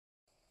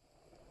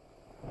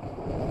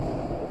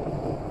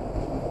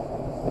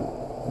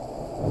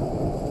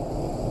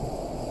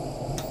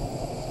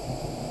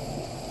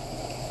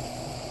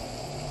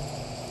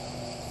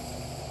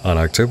On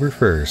October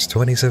 1st,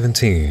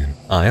 2017,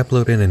 I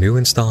uploaded a new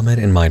installment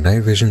in my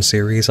night vision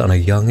series on a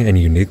young and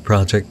unique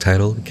project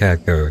titled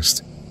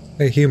CatGhost,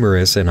 a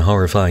humorous and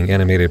horrifying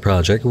animated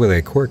project with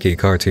a quirky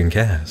cartoon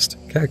cast.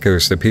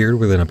 CatGhost appeared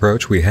with an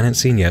approach we hadn't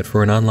seen yet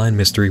for an online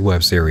mystery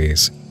web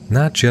series,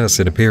 not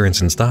just in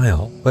appearance and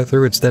style, but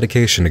through its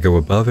dedication to go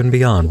above and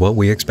beyond what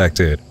we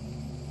expected.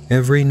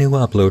 Every new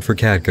upload for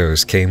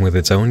CatGhost came with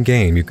its own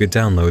game you could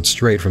download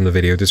straight from the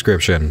video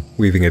description,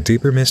 weaving a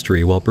deeper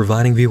mystery while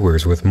providing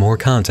viewers with more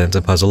content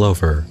to puzzle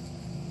over.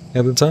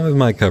 At the time of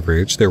my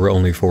coverage, there were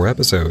only 4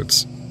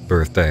 episodes: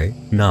 Birthday,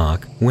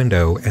 Knock,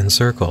 Window, and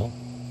Circle.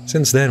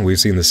 Since then, we've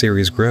seen the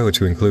series grow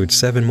to include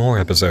 7 more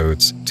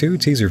episodes, 2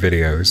 teaser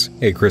videos,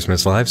 a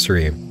Christmas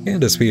livestream,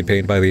 and a speed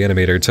paint by the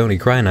animator Tony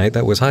Krynite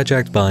that was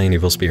hijacked by an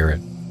evil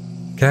spirit.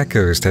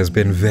 CatGhost has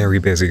been very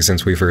busy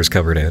since we first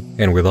covered it,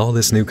 and with all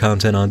this new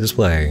content on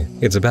display,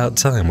 it's about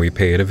time we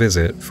pay it a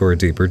visit for a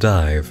deeper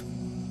dive.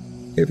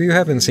 If you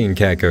haven't seen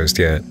CatGhost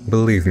yet,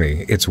 believe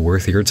me, it's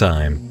worth your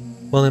time.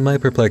 While it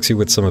might perplex you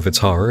with some of its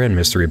horror and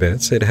mystery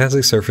bits, it has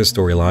a surface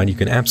storyline you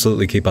can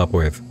absolutely keep up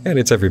with, and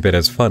it's every bit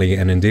as funny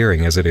and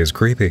endearing as it is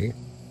creepy.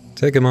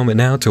 Take a moment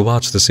now to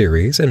watch the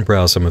series and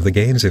browse some of the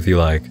games if you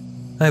like.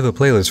 I have a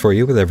playlist for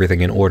you with everything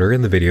in order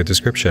in the video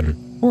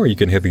description, or you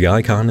can hit the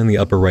icon in the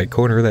upper right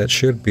corner that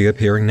should be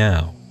appearing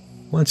now.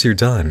 Once you're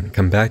done,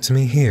 come back to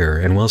me here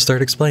and we'll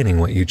start explaining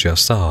what you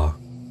just saw.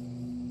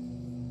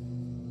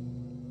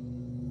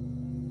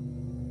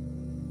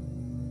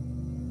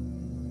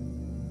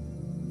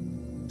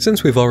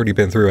 Since we've already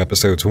been through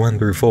episodes 1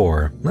 through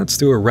 4, let's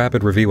do a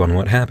rapid review on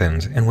what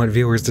happened and what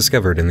viewers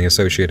discovered in the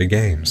associated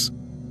games.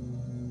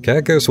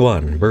 CatGhost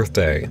 1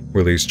 Birthday,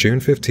 released June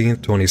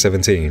 15,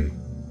 2017.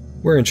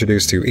 We're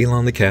introduced to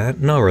Elon the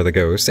cat, Nara the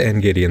ghost,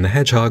 and Gideon the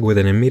hedgehog with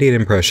an immediate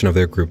impression of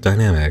their group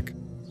dynamic.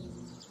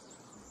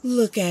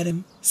 Look at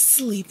him,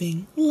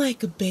 sleeping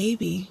like a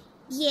baby.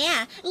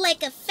 Yeah,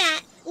 like a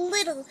fat,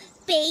 little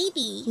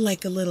baby.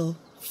 Like a little,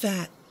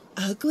 fat,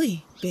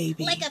 ugly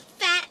baby. Like a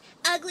fat,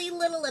 ugly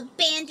little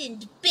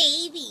abandoned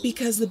baby.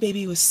 Because the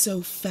baby was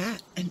so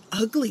fat and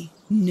ugly,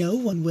 no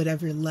one would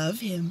ever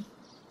love him.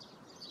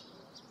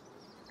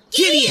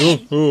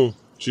 Gideon! Oh,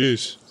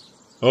 jeez.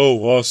 Oh,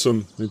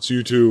 awesome. It's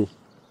you too.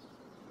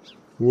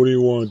 What do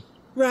you want?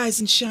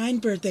 Rise and shine,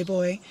 birthday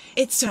boy.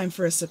 It's time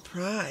for a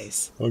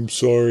surprise. I'm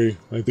sorry.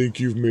 I think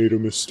you've made a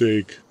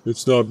mistake.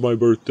 It's not my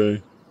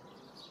birthday.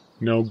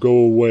 Now go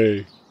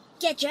away.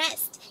 Get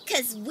dressed,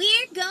 'cause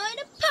we're going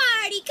to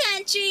party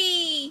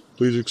country!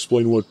 Please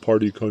explain what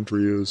party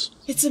country is.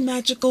 It's a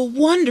magical,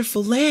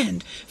 wonderful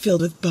land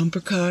filled with bumper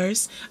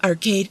cars,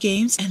 arcade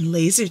games, and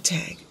laser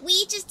tag.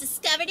 We just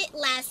discovered it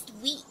last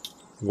week.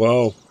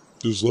 Wow.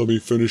 Just let me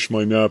finish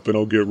my nap and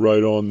I'll get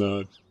right on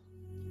that.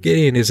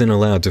 Gideon isn't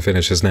allowed to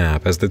finish his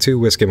nap as the two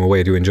whisk him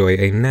away to enjoy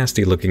a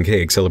nasty-looking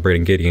cake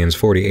celebrating Gideon's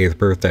 48th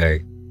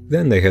birthday.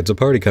 Then they head to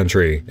Party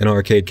Country, an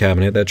arcade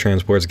cabinet that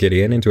transports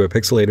Gideon into a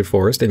pixelated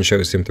forest and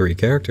shows him 3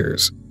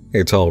 characters.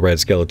 A tall red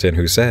skeleton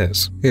who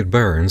says, "It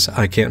burns,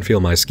 I can't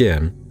feel my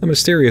skin," a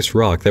mysterious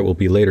rock that will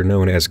be later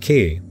known as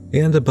Key,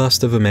 and a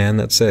bust of a man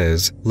that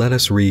says, "Let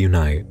us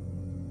reunite."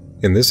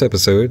 In this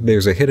episode,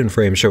 there's a hidden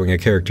frame showing a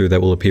character that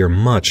will appear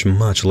much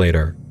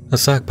later, a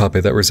sock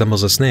puppet that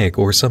resembles a snake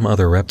or some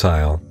other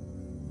reptile.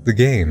 The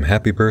game,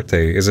 Happy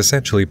Birthday, is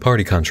essentially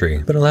Party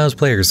Country, but allows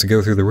players to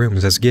go through the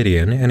rooms as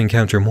Gideon and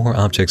encounter more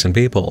objects and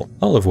people,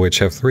 all of which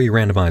have 3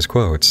 randomized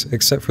quotes,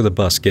 except for the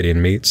bus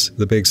Gideon meets,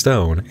 the big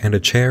stone, and a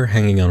chair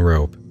hanging on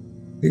rope.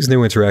 These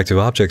new interactive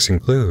objects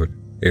include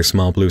a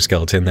small blue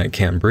skeleton that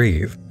can't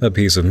breathe, a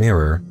piece of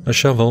mirror, a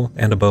shovel,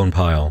 and a bone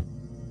pile.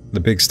 The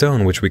big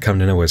stone, which we come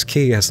to know as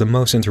Key, has the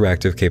most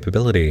interactive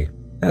capability.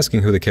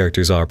 Asking who the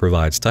characters are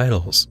provides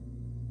titles.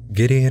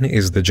 Gideon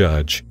is the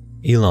judge,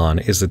 Elon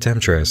is the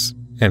temptress,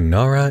 and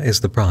Nara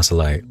is the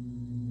proselyte.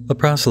 A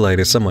proselyte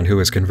is someone who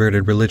has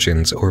converted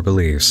religions or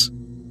beliefs.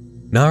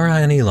 Nara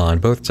and Elon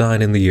both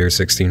died in the year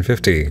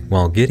 1650,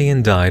 while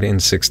Gideon died in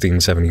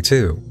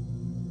 1672.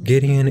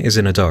 Gideon is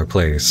in a dark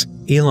place,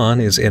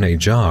 Elon is in a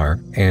jar,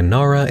 and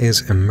Nara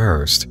is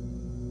immersed.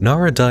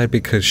 Nara died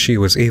because she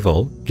was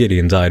evil,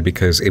 Gideon died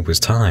because it was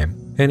time,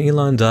 and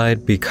Elon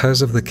died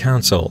because of the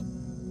Council.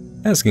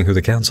 Asking who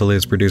the Council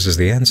is produces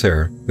the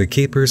answer, the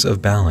Keepers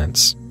of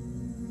Balance.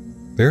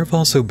 There have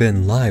also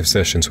been live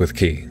sessions with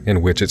Key,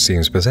 in which it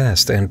seems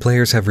possessed, and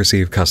players have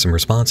received custom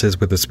responses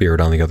with the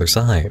spirit on the other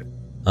side.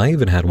 I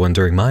even had one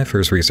during my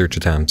first research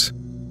attempt.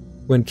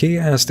 When Key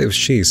asked if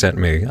she sent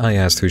me, I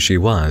asked who she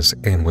was,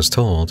 and was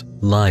told,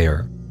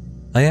 liar.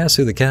 I asked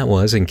who the cat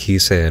was, and Key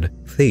said,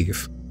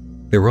 thief.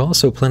 There were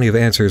also plenty of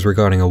answers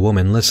regarding a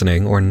woman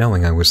listening or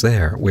knowing I was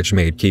there, which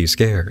made Key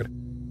scared.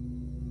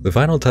 The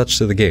final touch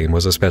to the game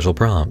was a special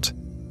prompt.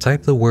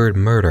 Type the word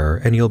murder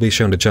and you'll be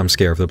shown a jump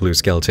scare of the blue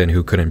skeleton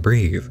who couldn't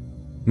breathe.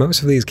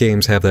 Most of these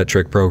games have that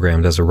trick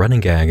programmed as a running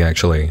gag,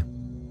 actually.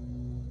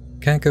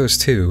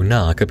 CatGhost 2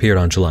 Knock appeared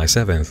on July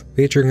 7th,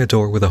 featuring a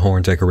door with a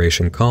horn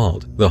decoration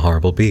called The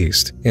Horrible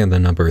Beast and the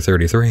number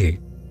 33.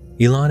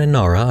 Elon and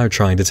Nara are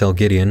trying to tell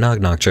Gideon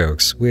knock-knock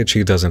jokes, which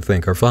he doesn't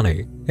think are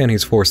funny, and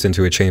he's forced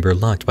into a chamber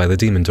locked by the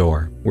demon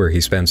door, where he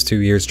spends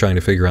 2 years trying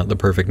to figure out the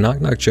perfect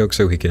knock-knock joke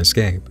so he can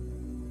escape.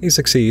 He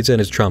succeeds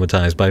and is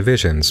traumatized by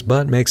visions,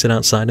 but makes it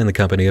outside in the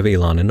company of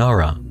Elon and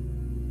Nara.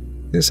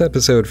 This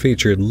episode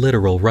featured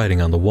literal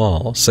writing on the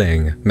wall,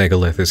 saying,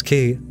 "Megalith is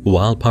key,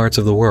 wild parts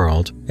of the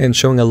world," and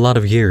showing a lot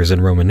of years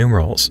in Roman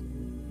numerals.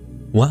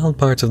 Wild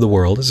Parts of the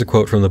World is a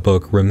quote from the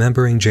book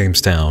Remembering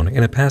Jamestown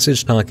in a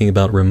passage talking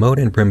about remote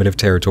and primitive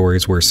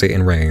territories where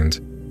Satan reigned.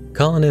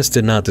 Colonists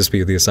did not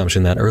dispute the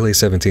assumption that early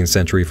 17th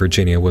century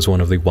Virginia was one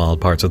of the wild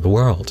parts of the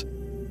world.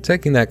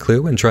 Taking that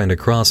clue and trying to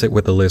cross it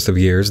with a list of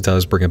years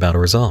does bring about a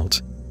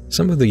result.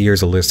 Some of the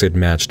years listed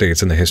match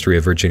dates in the history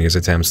of Virginia's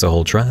attempts to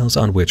hold trials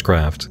on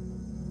witchcraft.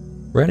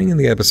 Writing in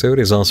the episode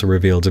is also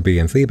revealed to be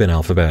in Theban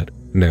alphabet,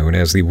 known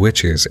as the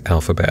Witches'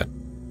 alphabet.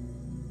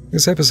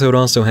 This episode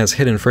also has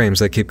hidden frames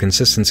that keep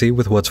consistency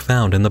with what's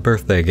found in the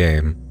birthday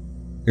game.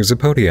 There's a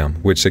podium,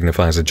 which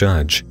signifies a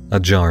judge, a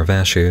jar of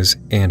ashes,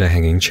 and a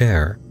hanging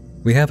chair.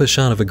 We have a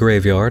shot of a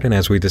graveyard, and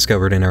as we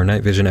discovered in our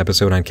night vision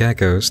episode on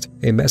CatGhost,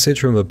 a message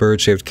from a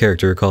bird-shaped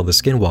character called the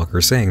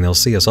Skinwalker saying they'll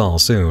see us all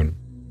soon.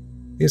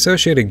 The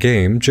associated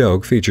game,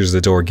 Joke, features the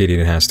door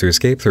Gideon has to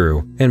escape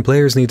through, and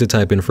players need to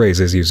type in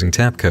phrases using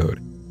tap code.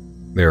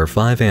 There are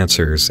 5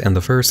 answers, and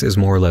the first is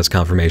more or less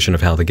confirmation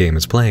of how the game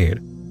is played.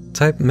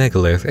 Type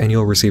Megalith and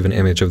you'll receive an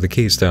image of the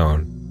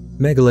keystone.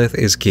 Megalith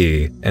is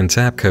key, and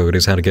tap code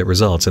is how to get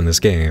results in this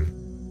game.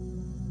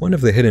 One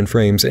of the hidden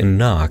frames in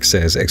Knock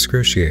says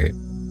Excruciate.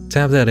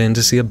 Tap that in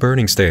to see a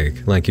burning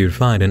stake, like you'd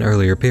find in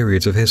earlier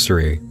periods of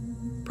history.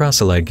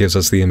 Proselyte gives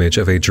us the image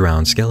of a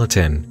drowned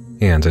skeleton,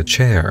 and a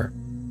chair.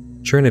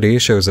 Trinity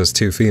shows us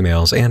 2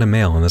 females and a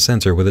male in the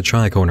center with a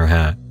tricorner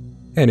hat.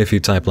 And if you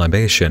type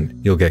Libation,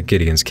 you'll get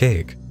Gideon's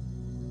cake.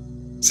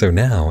 So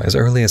now, as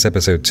early as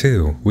episode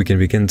 2, we can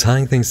begin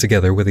tying things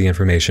together with the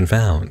information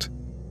found.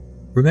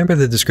 Remember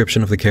the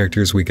description of the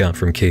characters we got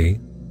from Key?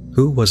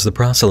 Who was the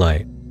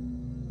proselyte?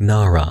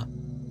 Nara.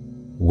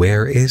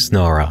 Where is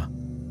Nara?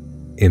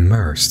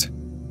 Immersed.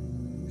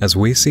 As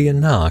we see in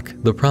Knock,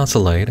 the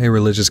proselyte, a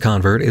religious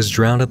convert, is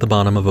drowned at the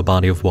bottom of a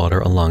body of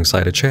water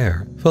alongside a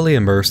chair, fully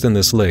immersed in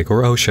this lake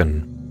or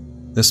ocean.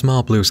 The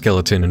small blue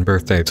skeleton in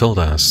Birthday told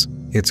us,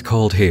 "It's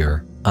cold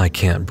here, I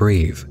can't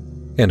breathe."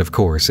 And of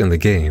course, in the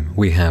game,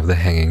 we have the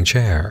hanging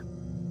chair.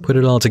 Put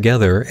it all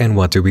together, and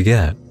what do we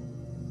get?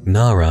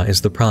 Nara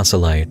is the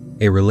proselyte,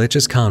 a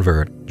religious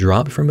convert,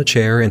 dropped from a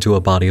chair into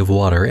a body of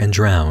water and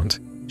drowned.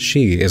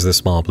 She is the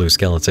small blue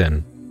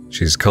skeleton.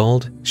 She's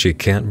cold, she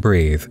can't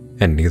breathe,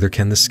 and neither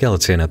can the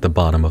skeleton at the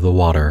bottom of the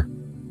water.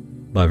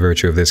 By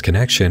virtue of this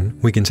connection,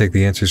 we can take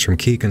the answers from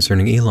Key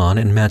concerning Elon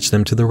and match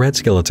them to the red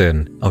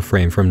skeleton, a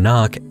frame from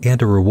Knock,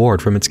 and a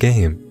reward from its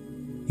game.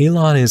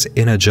 Elon is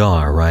in a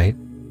jar, right?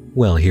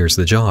 Well, here's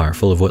the jar,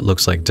 full of what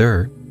looks like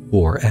dirt,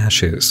 or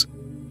ashes.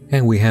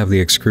 And we have the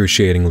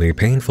excruciatingly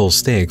painful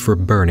stake for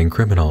burning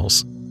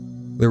criminals.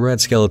 The red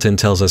skeleton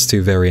tells us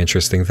 2 very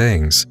interesting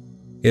things.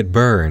 It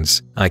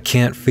burns, I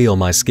can't feel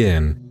my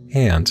skin,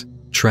 and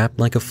trapped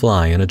like a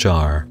fly in a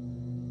jar.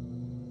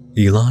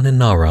 Elon and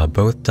Nara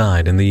both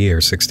died in the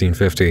year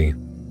 1650.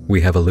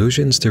 We have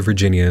allusions to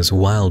Virginia's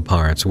wild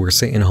parts where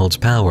Satan holds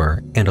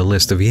power, and a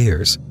list of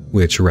years,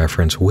 which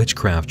reference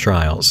witchcraft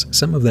trials,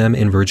 some of them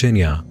in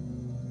Virginia.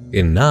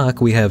 In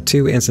Knock, we have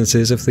 2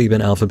 instances of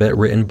Theban alphabet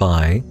written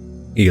by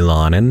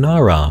Elon and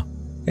Nara.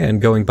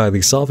 And going by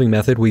the solving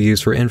method we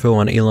used for info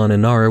on Elon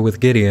and Nara with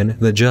Gideon,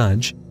 the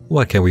judge,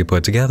 what can we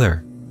put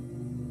together?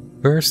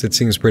 First, it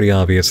seems pretty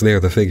obvious they're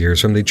the figures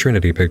from the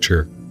Trinity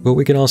picture. What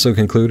we can also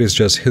conclude is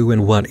just who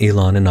and what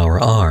Elon and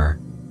Nara are.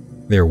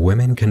 They're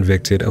women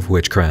convicted of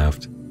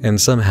witchcraft,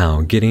 and somehow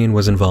Gideon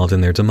was involved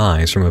in their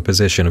demise from a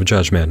position of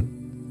judgment.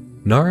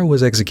 Nara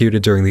was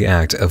executed during the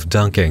act of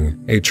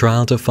dunking, a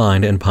trial to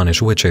find and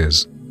punish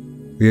witches.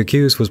 The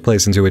accused was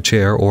placed into a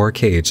chair or a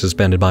cage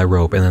suspended by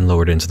rope and then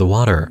lowered into the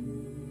water.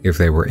 If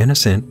they were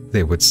innocent,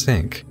 they would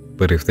sink,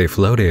 but if they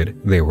floated,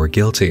 they were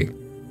guilty.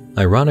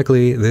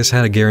 Ironically, this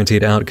had a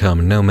guaranteed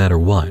outcome no matter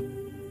what: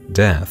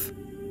 death.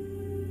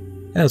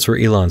 As for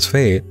Elon's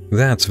fate,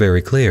 that's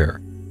very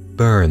clear: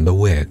 burn the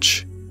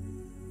witch.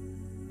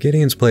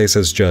 Gideon's place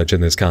as judge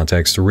in this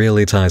context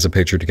really ties a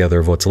picture together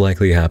of what's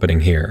likely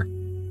happening here.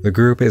 The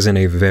group is in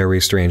a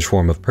very strange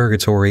form of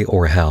purgatory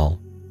or hell.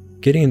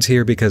 Gideon's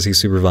here because he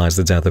supervised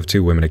the death of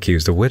 2 women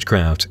accused of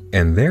witchcraft,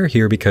 and they're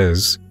here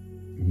because,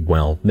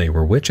 well, they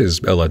were witches,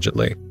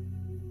 allegedly.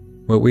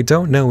 What we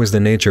don't know is the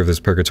nature of this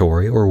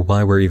purgatory or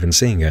why we're even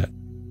seeing it.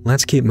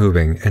 Let's keep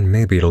moving and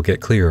maybe it'll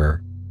get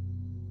clearer.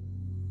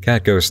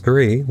 CatGhost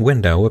 3,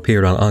 Window,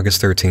 appeared on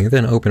August 13th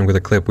and opened with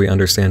a clip we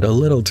understand a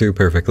little too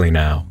perfectly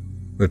now.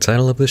 The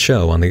title of the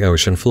show on the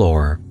ocean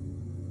floor.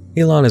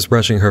 Elon is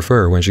brushing her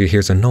fur when she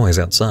hears a noise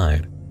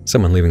outside.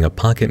 Someone leaving a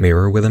pocket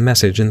mirror with a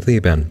message in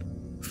Theban.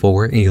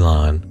 For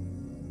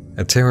Elon.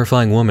 A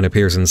terrifying woman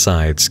appears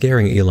inside,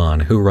 scaring Elon,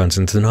 who runs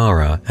into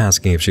Nara,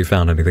 asking if she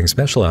found anything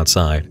special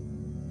outside.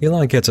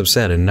 Elon gets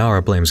upset and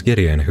Nara blames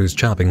Gideon, who's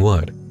chopping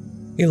wood.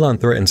 Elon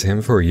threatens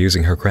him for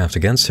using her craft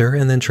against her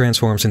and then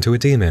transforms into a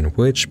demon,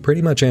 which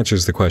pretty much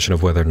answers the question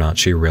of whether or not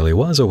she really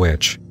was a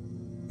witch.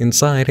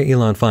 Inside,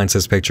 Elon finds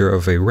this picture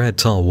of a red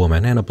tall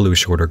woman and a blue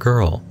shorter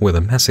girl with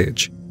a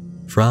message.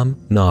 From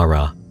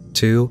Nara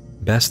to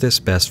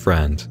bestest best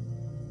friend.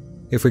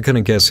 If we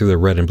couldn't guess who the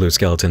red and blue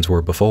skeletons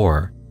were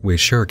before, we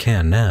sure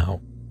can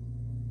now.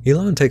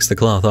 Elon takes the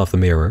cloth off the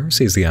mirror,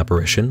 sees the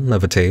apparition,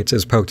 levitates,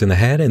 is poked in the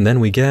head, and then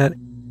we get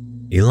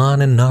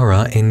Elon and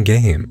Nara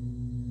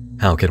in-game.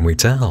 How can we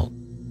tell?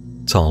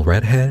 Tall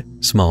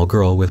redhead, small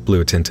girl with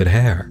blue-tinted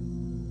hair.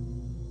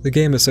 The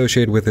game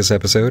associated with this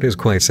episode is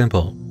quite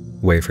simple.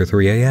 Wait for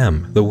 3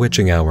 a.m., the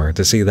witching hour,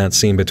 to see that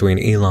scene between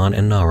Elon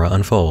and Nara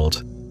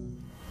unfold.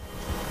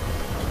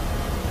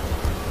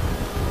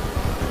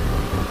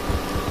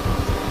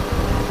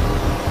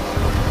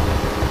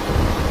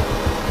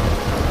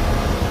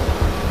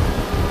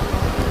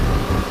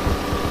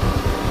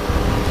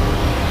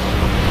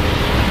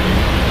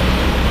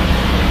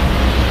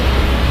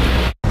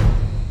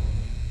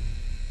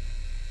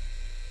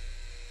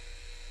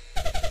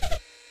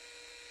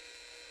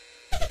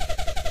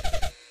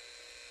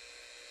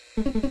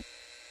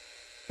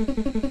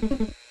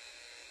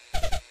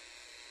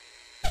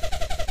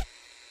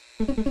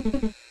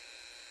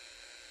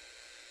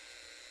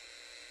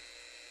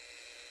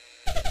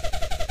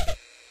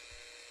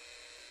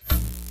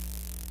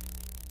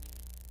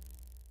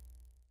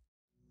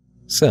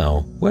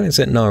 So, what is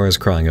it Nara's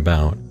crying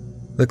about?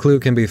 The clue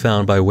can be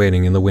found by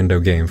waiting in the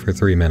window game for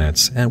 3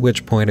 minutes, at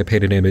which point a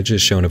painted image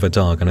is shown of a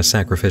dog on a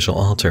sacrificial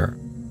altar.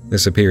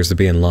 This appears to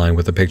be in line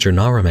with the picture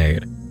Nara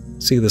made.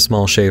 See the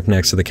small shape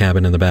next to the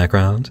cabin in the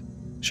background?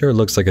 Sure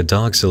looks like a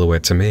dog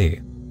silhouette to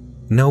me.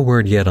 No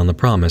word yet on the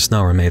promise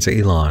Nara made to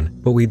Elon,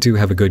 but we do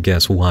have a good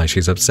guess why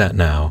she's upset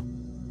now.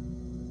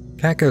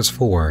 CatGhost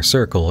 4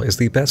 Circle is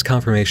the best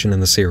confirmation in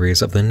the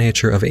series of the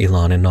nature of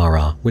Elon and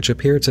Nara, which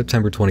appeared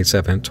September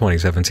 27,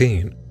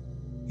 2017.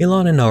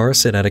 Elon and Nara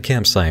sit at a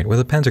campsite with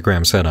a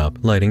pentagram set up,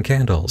 lighting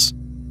candles.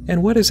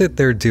 And what is it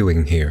they're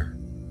doing here?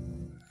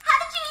 How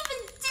did you even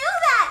do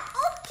that?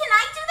 Oh, can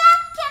I do that?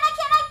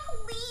 Can I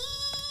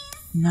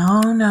please?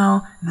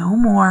 No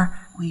more.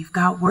 We've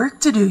got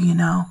work to do, you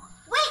know.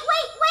 Wait,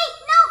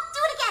 no, do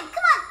it again.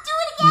 Come on, do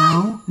it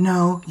again.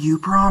 No, you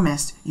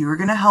promised. You were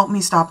gonna help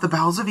me stop the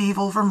bowels of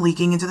evil from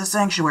leaking into the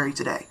sanctuary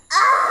today.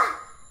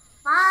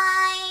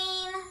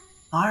 Fine.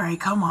 Alright,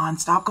 come on,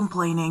 stop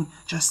complaining.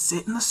 Just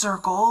sit in the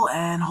circle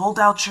and hold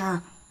out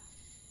your...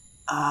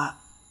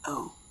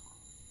 oh.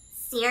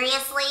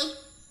 Seriously?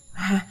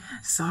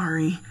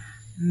 Sorry.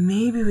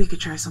 Maybe we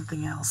could try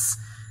something else.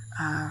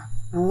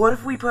 What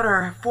if we put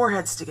our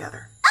foreheads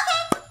together?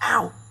 Okay.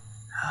 Ow!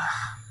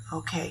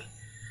 Okay.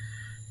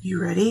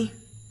 You ready?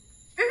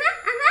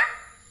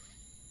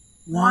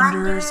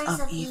 Wanderers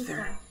of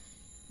ether,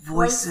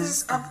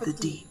 voices of the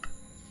deep,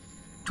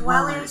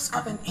 dwellers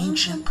of an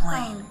ancient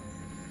plane,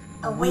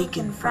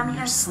 awaken from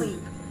your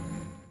sleep.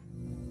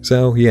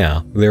 So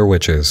yeah, they're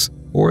witches.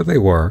 Or they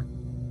were.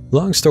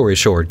 Long story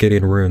short,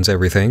 Gideon ruins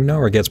everything,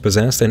 Nara gets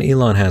possessed, and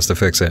Elon has to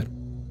fix it.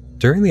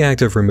 During the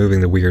act of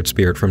removing the weird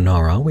spirit from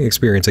Nara, we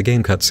experience a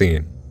game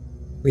cutscene.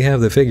 We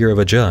have the figure of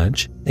a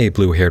judge, a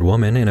blue-haired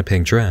woman in a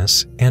pink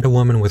dress, and a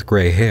woman with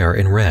gray hair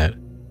in red.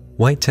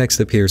 White text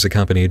appears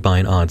accompanied by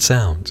an odd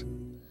sound.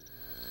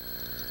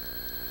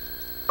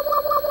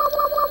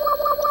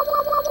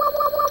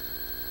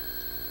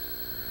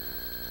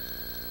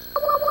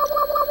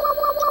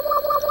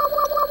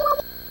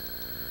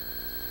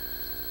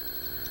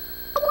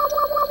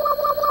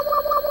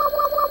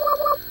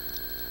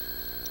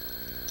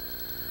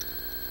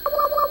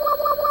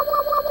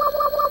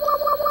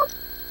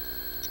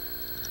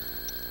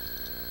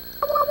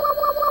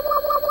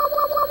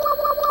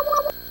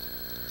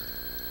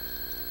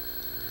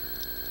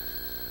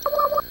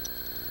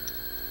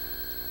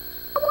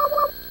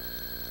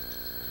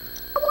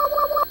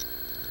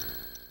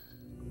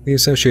 The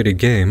associated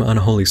game,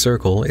 Unholy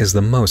Circle, is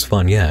the most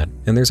fun yet,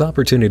 and there's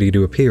opportunity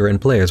to appear and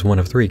play as one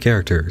of 3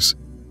 characters.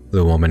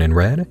 The woman in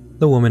red,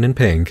 the woman in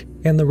pink,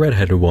 and the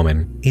red-headed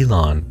woman,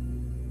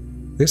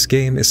 Elon. This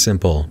game is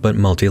simple, but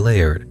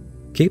multi-layered.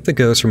 Keep the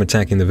ghosts from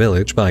attacking the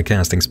village by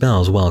casting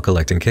spells while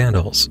collecting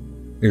candles.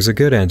 There's a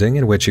good ending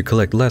in which you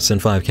collect less than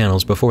 5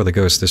 candles before the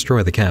ghosts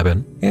destroy the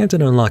cabin, and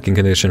an unlocking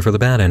condition for the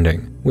bad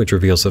ending, which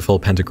reveals the full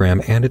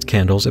pentagram and its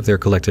candles if they're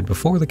collected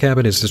before the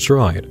cabin is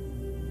destroyed.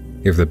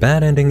 If the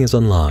bad ending is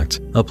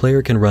unlocked, a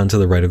player can run to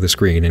the right of the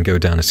screen and go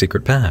down a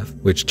secret path,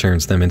 which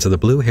turns them into the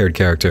blue-haired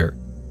character.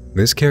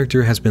 This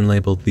character has been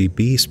labeled the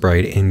Bee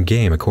Sprite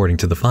in-game according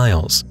to the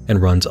files, and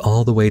runs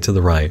all the way to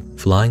the right,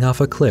 flying off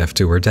a cliff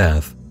to her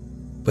death.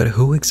 But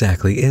who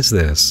exactly is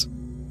this?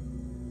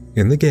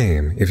 In the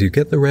game, if you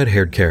get the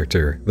red-haired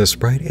character, the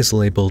sprite is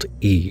labeled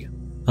E.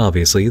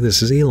 Obviously,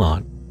 this is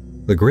Elon.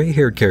 The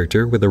gray-haired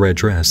character with the red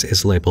dress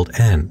is labeled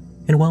N.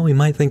 And while we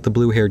might think the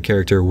blue-haired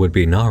character would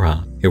be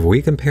Nara, if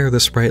we compare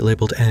the sprite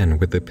labeled N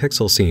with the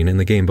pixel scene in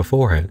the game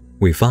before it,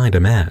 we find a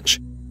match.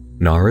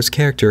 Nara's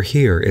character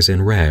here is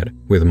in red,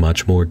 with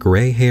much more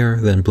gray hair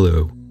than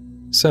blue.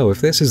 So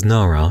if this is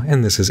Nara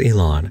and this is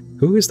Elon,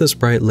 who is the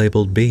sprite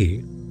labeled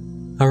B?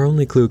 Our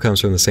only clue comes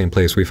from the same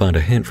place we find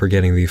a hint for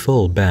getting the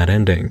full bad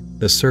ending,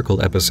 the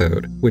Circle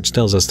episode, which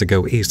tells us to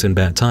go east in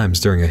bad times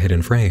during a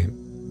hidden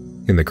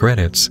frame. In the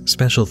credits,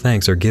 special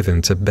thanks are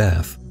given to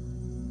Beth.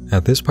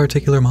 At this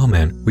particular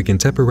moment, we can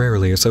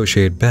temporarily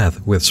associate Beth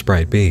with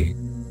Sprite B.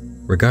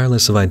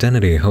 Regardless of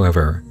identity,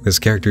 however, this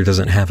character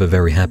doesn't have a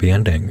very happy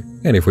ending,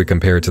 and if we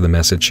compare it to the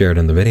message shared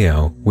in the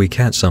video, we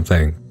catch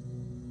something.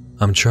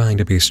 I'm trying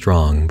to be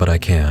strong, but I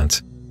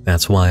can't.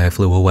 That's why I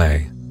flew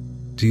away.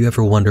 Do you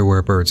ever wonder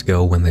where birds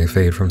go when they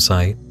fade from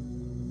sight?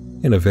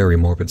 In a very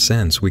morbid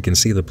sense, we can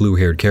see the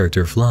blue-haired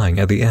character flying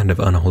at the end of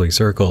Unholy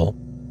Circle.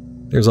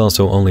 There's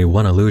also only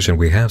one allusion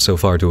we have so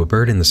far to a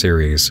bird in the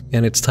series,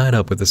 and it's tied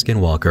up with the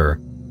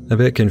Skinwalker. A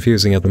bit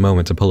confusing at the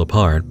moment to pull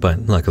apart, but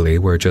luckily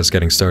we're just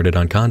getting started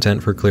on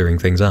content for clearing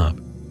things up.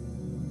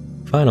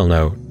 Final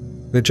note.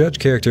 The Judge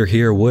character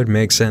here would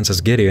make sense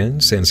as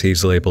Gideon, since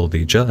he's labeled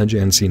the Judge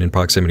and seen in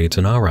proximity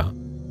to Nara.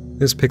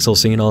 This pixel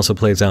scene also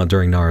plays out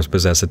during Nara's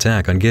possessed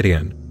attack on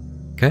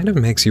Gideon. Kind of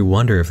makes you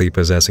wonder if the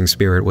possessing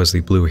spirit was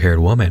the blue-haired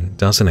woman,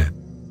 doesn't it?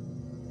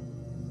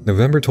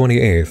 November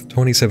 28,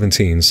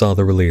 2017 saw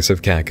the release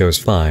of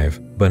CatGhost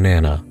 5,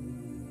 Banana.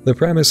 The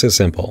premise is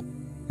simple.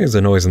 There's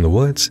a noise in the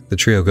woods, the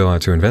trio go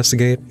out to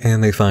investigate,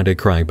 and they find a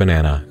crying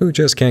banana, who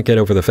just can't get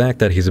over the fact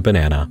that he's a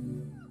banana.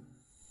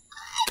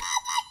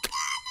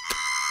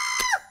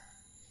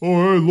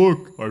 Oh, hey,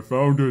 look, I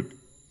found it.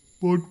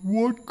 But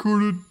what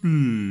could it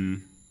be?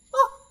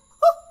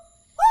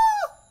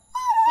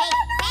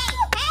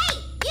 Hey,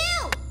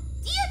 you!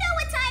 Do you know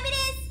what time it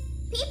is?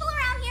 People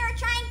around here are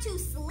trying to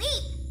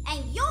sleep,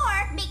 and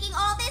you're making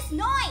all this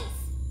noise.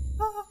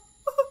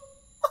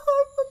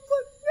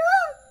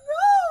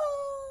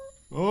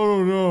 I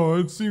don't know,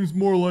 it seems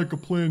more like a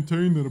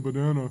plantain than a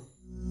banana.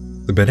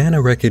 The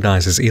banana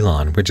recognizes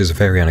Elon, which is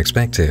very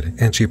unexpected,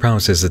 and she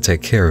promises to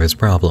take care of his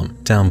problem,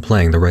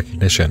 downplaying the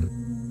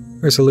recognition.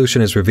 Her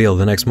solution is revealed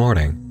the next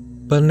morning: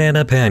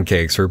 banana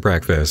pancakes for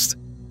breakfast.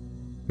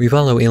 We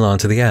follow Elon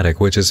to the attic,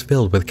 which is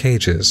filled with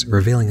cages,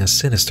 revealing a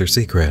sinister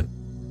secret.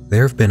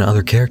 There have been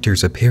other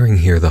characters appearing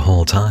here the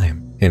whole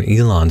time, and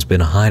Elon's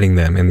been hiding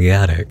them in the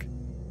attic.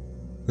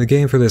 The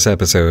game for this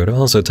episode,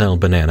 also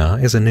titled Banana,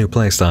 is a new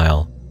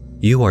playstyle.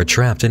 You are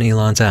trapped in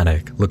Elon's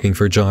attic, looking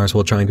for jars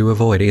while trying to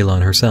avoid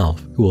Elon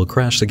herself, who will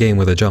crash the game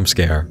with a jump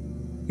scare.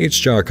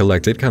 Each jar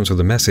collected comes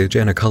with a message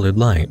and a colored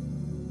light.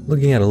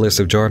 Looking at a list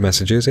of jar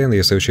messages and the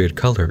associated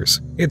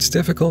colors, it's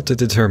difficult to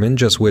determine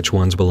just which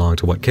ones belong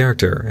to what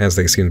character, as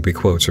they seem to be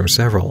quotes from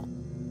several.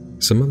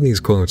 Some of these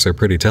quotes are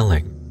pretty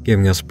telling,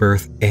 giving us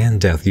birth and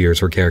death years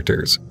for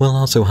characters, while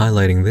also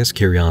highlighting this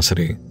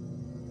curiosity.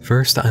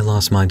 First I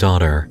lost my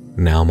daughter,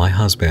 now my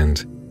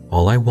husband.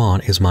 All I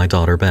want is my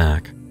daughter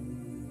back.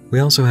 We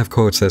also have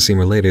quotes that seem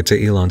related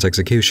to Elon's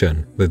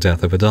execution, the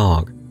death of a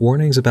dog,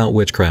 warnings about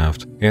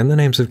witchcraft, and the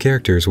names of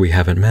characters we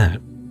haven't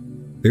met.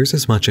 There's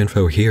as much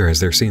info here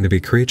as there seem to be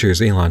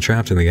creatures Elon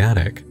trapped in the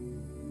attic.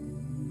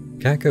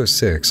 CatGhost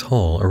 6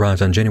 Hole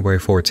arrived on January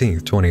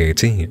 14,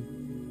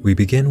 2018. We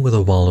begin with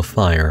a wall of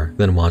fire,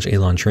 then watch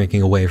Elon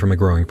shrinking away from a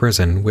growing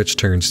prison, which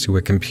turns to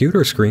a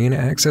computer screen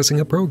accessing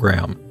a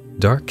program,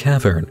 Dark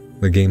Cavern,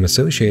 the game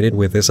associated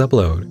with this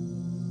upload.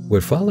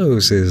 What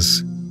follows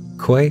is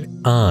quite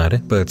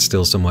odd, but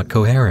still somewhat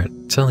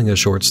coherent, telling a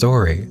short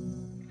story.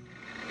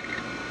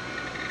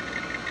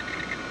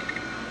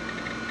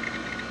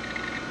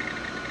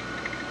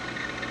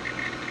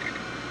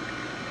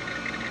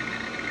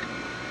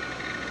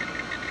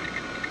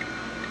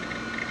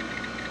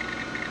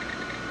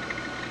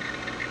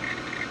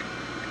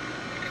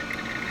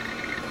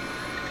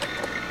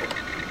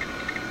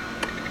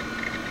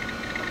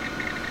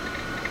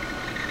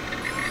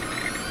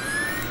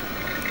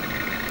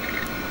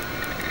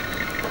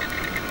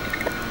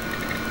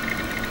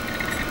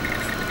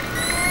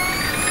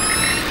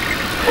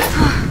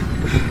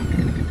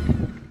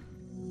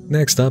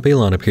 Next up,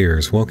 Elon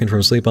appears, woken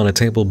from sleep on a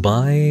table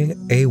by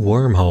a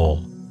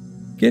wormhole.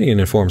 Gideon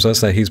informs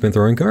us that he's been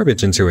throwing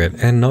garbage into it,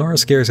 and Nara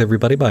scares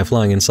everybody by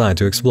flying inside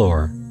to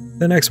explore.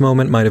 The next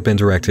moment might have been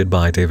directed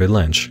by David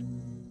Lynch.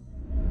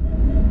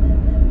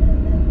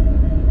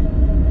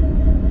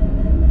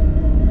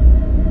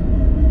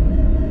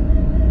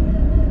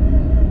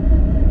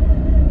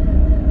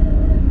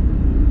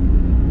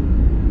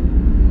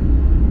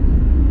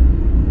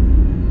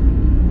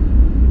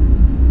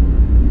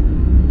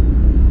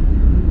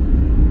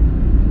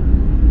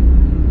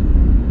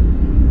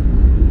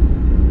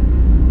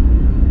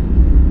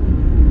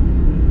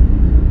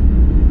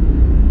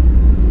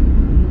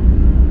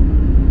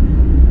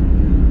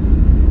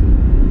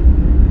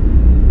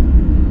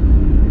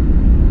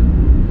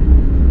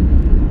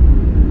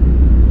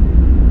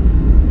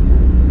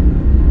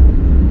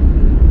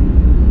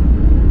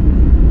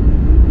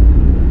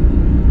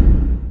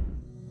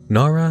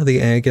 Nara, the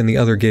egg, and the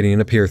other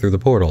Gideon appear through the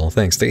portal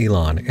thanks to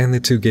Elon, and the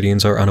two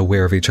Gideons are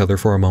unaware of each other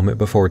for a moment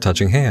before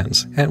touching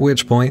hands, at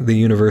which point the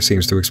universe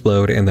seems to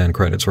explode and then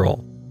credits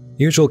roll.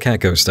 Usual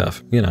CatGhost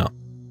stuff, you know.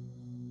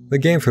 The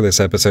game for this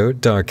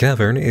episode, Dark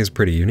Cavern, is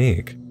pretty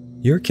unique.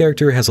 Your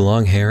character has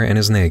long hair and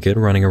is naked,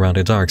 running around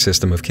a dark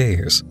system of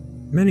caves.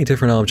 Many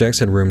different objects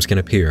and rooms can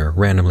appear,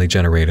 randomly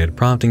generated,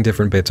 prompting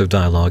different bits of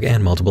dialogue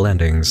and multiple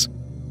endings.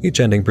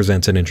 Each ending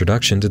presents an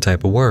introduction to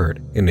type a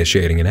word,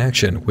 initiating an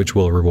action which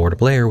will reward a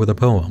player with a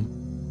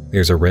poem.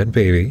 There's a red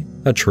baby,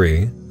 a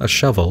tree, a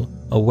shovel,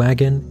 a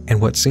wagon, and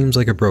what seems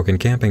like a broken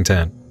camping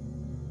tent.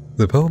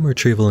 The poem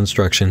retrieval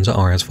instructions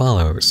are as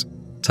follows.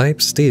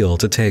 Type steal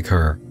to take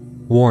her.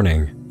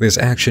 Warning, this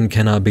action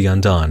cannot be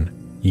undone.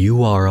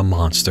 You are a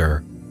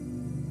monster.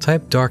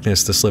 Type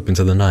darkness to slip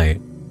into the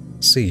night.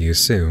 See you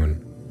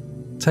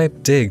soon.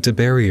 Type dig to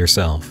bury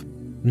yourself.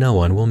 No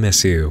one will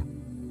miss you.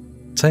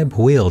 Type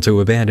wheel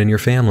to abandon your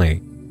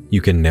family. You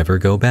can never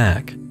go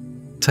back.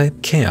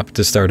 Type camp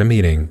to start a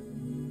meeting.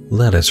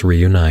 Let us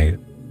reunite.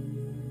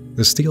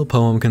 The Steal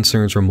poem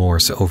concerns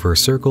remorse over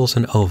circles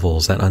and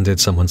ovals that undid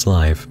someone's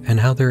life and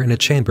how they're in a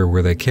chamber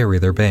where they carry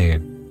their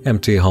pain,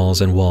 empty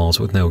halls and walls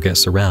with no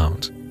guests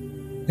around.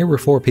 There were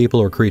 4 people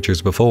or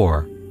creatures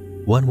before.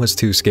 One was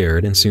too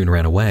scared and soon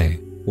ran away.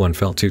 One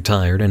felt too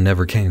tired and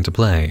never came to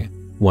play.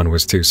 One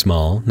was too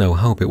small, no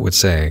hope it would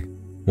say.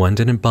 One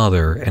didn't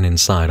bother and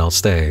inside I'll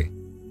stay.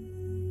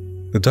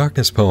 The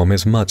Darkness poem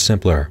is much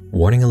simpler,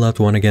 warning a loved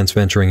one against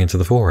venturing into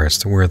the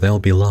forest where they'll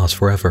be lost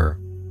forever.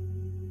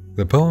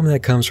 The poem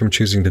that comes from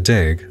choosing to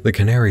dig, the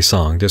Canary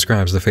Song,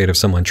 describes the fate of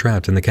someone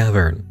trapped in the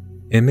cavern.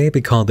 It may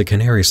be called the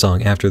Canary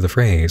Song after the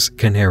phrase,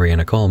 canary in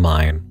a coal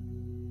mine.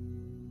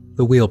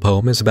 The Wheel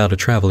poem is about a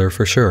traveler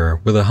for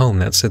sure, with a home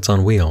that sits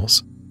on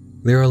wheels.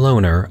 They're a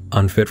loner,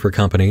 unfit for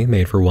company,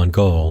 made for one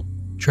goal,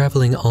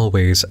 traveling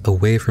always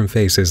away from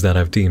faces that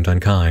I've deemed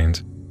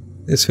unkind.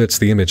 This fits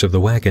the image of the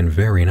wagon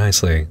very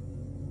nicely.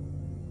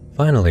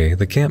 Finally,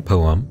 the Camp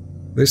poem.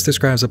 This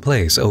describes a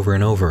place over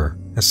and over,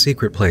 a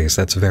secret place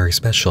that's very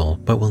special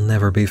but will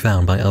never be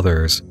found by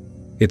others.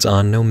 It's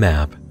on no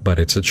map, but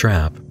it's a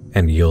trap,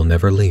 and you'll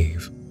never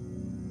leave.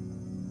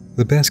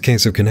 The best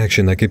case of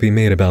connection that could be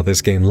made about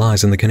this game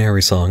lies in the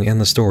Canary Song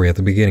and the story at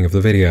the beginning of the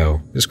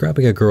video,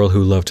 describing a girl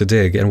who loved to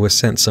dig and was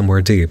sent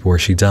somewhere deep where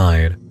she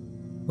died.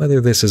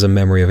 Whether this is a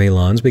memory of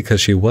Elon's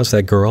because she was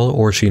that girl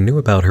or she knew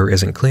about her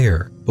isn't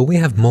clear, but we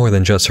have more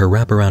than just her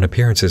wraparound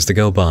appearances to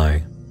go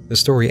by. The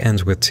story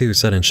ends with 2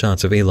 sudden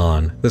shots of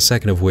Elon, the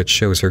second of which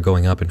shows her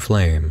going up in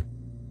flame.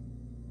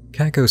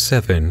 CatGhost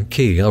 7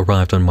 Key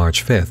arrived on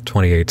March 5,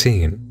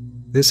 2018.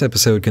 This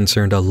episode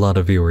concerned a lot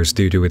of viewers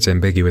due to its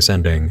ambiguous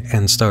ending,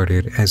 and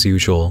started, as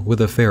usual, with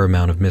a fair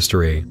amount of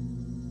mystery.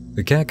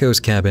 The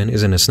CatGhost cabin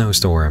is in a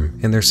snowstorm,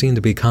 and there seem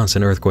to be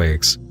constant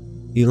earthquakes.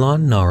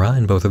 Elon, Nara,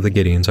 and both of the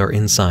Gideons are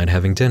inside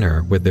having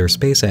dinner, with their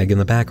space egg in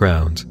the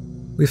background.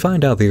 We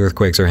find out the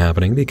earthquakes are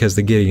happening because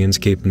the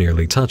Gideons keep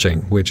nearly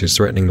touching, which is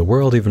threatening the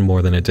world even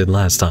more than it did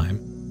last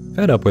time.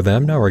 Fed up with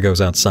them, Nara goes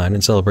outside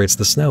and celebrates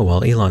the snow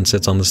while Elon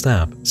sits on the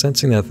step,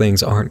 sensing that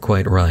things aren't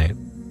quite right.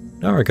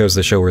 Nara goes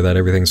to show her that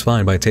everything's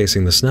fine by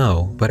tasting the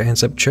snow, but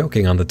ends up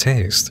choking on the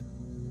taste.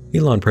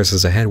 Elon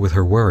presses ahead with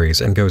her worries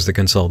and goes to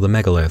consult the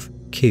megalith,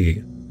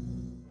 Key.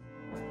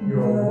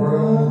 Your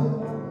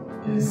world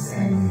is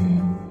ending.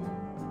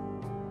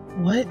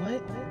 What?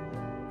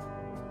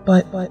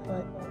 But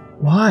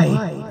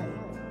why?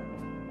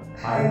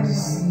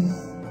 Piracy,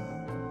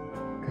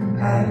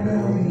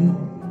 compatibility,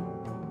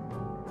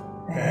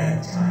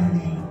 bad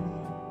timing.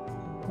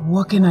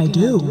 What can I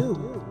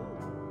do?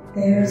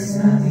 There's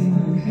nothing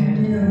you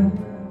can do.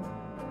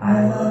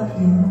 I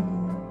love you.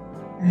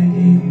 I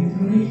gave you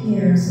 3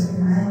 years of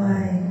my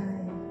life.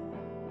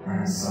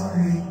 I'm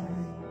sorry.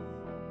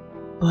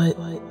 But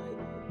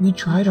we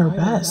tried our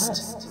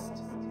best.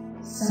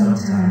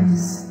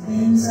 Sometimes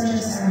things are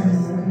just out of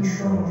your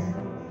control.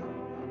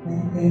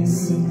 When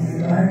things seem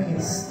their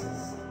darkest,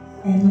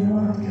 and you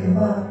want to give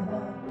up,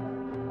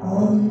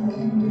 all you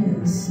can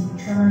do is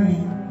keep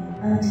trying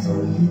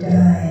until you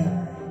die.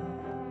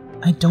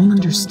 I don't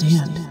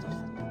understand.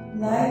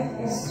 Life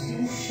is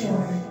too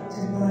short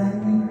to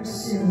blindly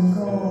pursue a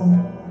goal.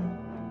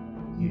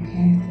 You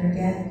can't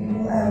forget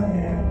people out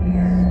there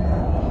beyond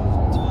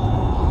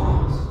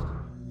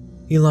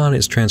the Elon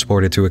is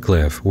transported to a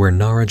cliff where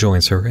Nara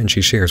joins her and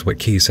she shares what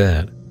Key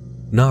said.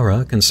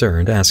 Nara,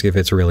 concerned, asks if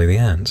it's really the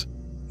end.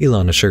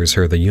 Elon assures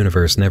her the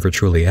universe never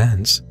truly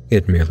ends,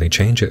 it merely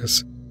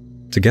changes.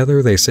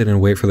 Together they sit and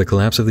wait for the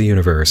collapse of the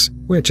universe,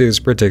 which is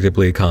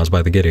predictably caused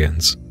by the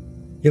Gideons.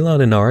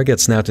 Elon and Nara get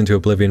snapped into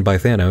oblivion by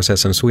Thanos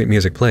as some sweet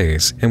music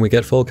plays, and we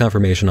get full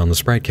confirmation on the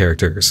sprite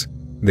characters.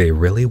 They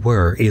really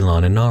were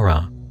Elon and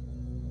Nara.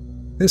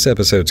 This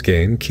episode's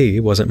game,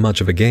 Key, wasn't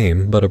much of a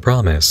game, but a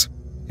promise.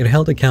 It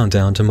held a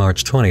countdown to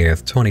March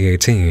 20th,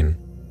 2018.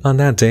 On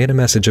that date, a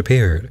message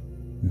appeared.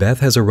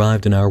 Beth has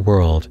arrived in our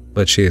world,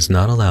 but she is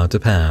not allowed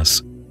to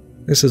pass.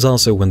 This is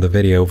also when the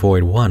video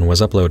Void 1 was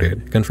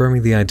uploaded,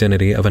 confirming the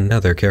identity of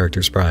another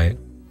character sprite.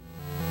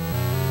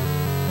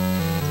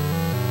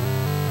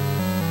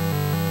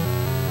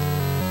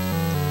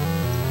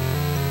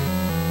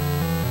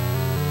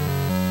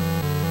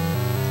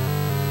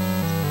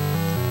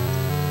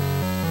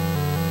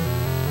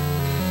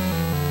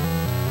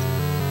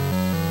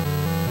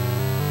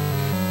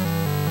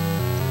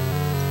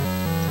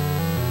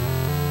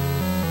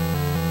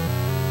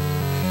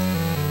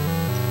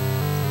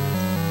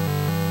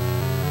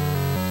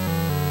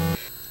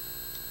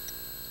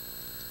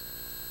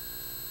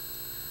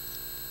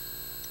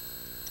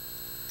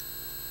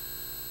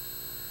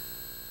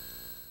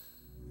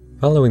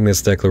 Following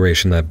this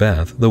declaration that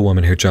Beth, the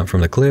woman who jumped from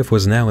the cliff,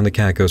 was now in the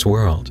CatGhost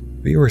world,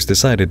 viewers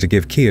decided to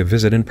give Key a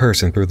visit in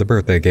person through the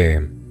birthday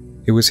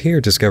game. It was here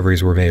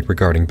discoveries were made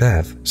regarding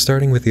Beth,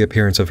 starting with the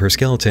appearance of her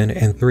skeleton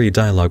and 3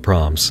 dialogue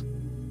prompts.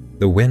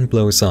 The wind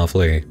blows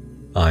softly.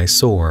 I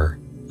soar.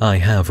 I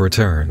have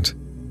returned.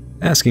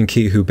 Asking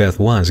Key who Beth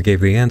was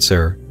gave the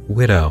answer,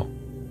 Widow.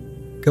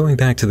 Going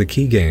back to the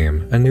Key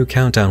game, a new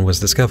countdown was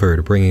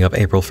discovered, bringing up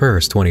April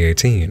 1st,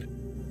 2018.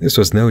 This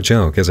was no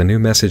joke, as a new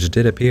message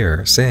did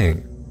appear,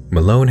 saying,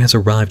 Malone has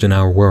arrived in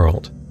our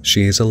world.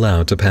 She is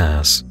allowed to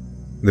pass.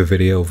 The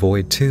video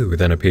Void 2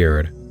 then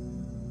appeared.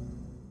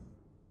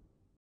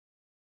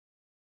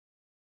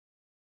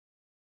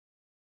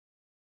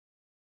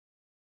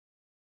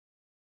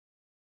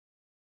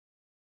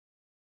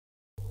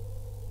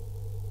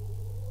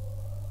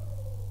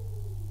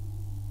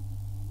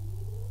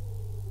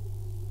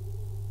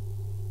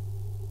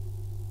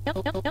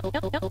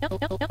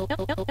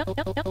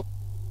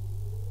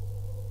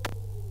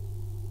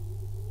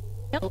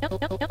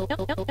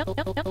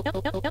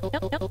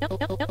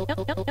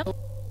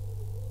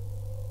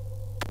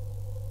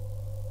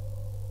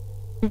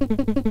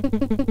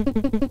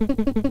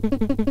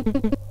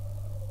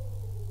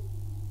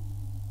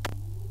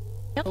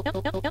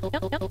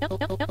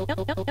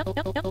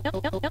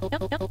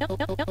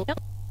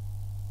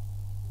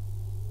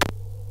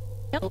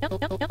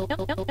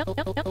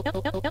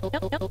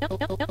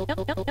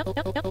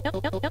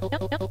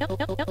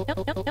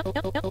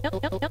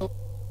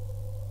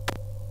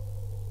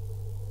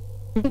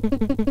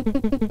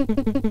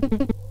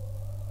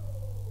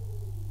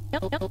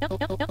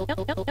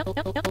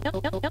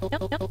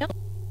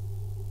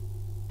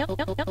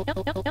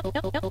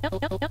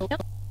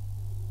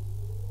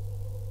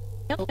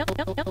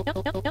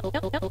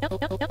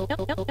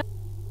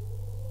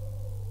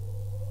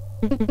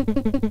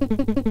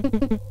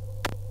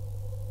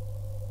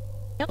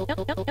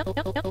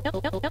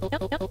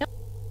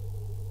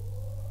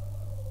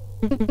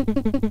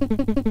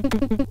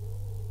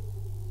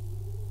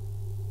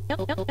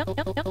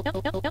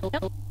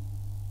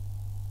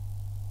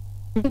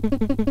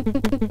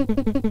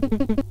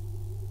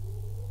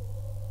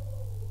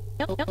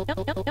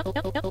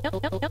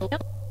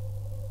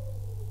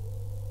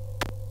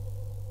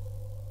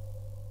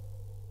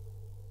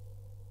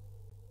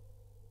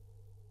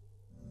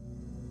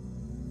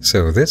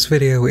 So this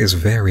video is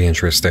very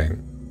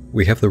interesting.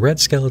 We have the red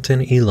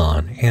skeleton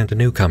Elon and a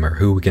newcomer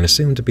who we can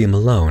assume to be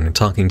Malone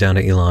talking down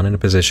to Elon in a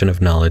position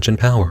of knowledge and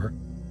power.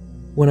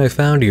 When I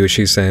found you,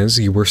 she says,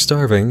 you were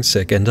starving,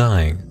 sick, and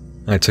dying.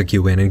 I took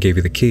you in and gave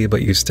you the key,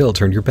 but you still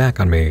turned your back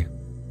on me.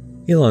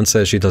 Elon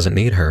says she doesn't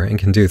need her and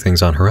can do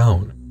things on her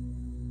own.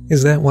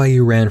 Is that why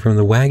you ran from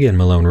the wagon?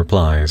 Malone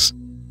replies.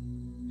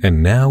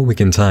 And now we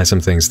can tie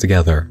some things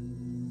together.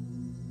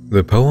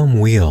 The poem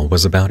Wheel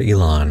was about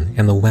Elon,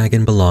 and the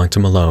wagon belonged to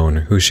Malone,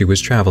 who she was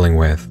traveling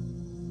with.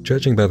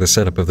 Judging by the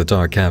setup of the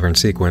dark cavern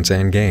sequence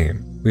and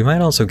game, we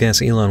might also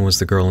guess Elon was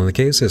the girl in the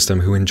cave system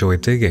who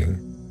enjoyed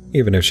digging.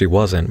 Even if she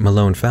wasn't,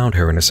 Malone found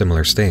her in a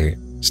similar state,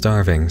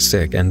 starving,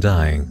 sick, and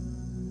dying.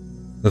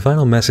 The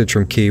final message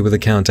from Key with a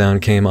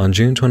countdown came on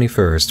June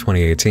 21st,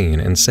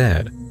 2018 and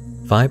said,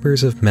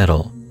 Fibers of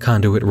metal,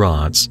 conduit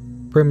rods,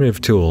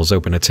 primitive tools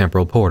open a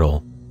temporal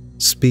portal.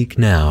 Speak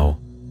now.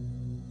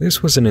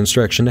 This was an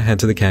instruction to head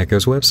to the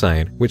CatGhost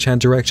website, which had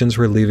directions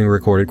for leaving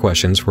recorded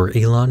questions for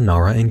Elon,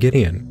 Nara, and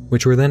Gideon,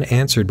 which were then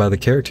answered by the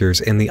characters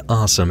in the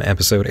awesome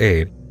Episode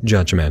 8,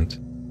 Judgment.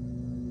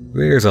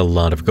 There's a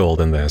lot of gold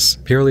in this,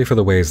 purely for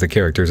the ways the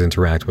characters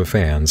interact with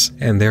fans,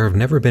 and there have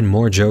never been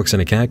more jokes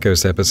in a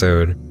CatGhost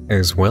episode,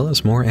 as well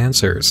as more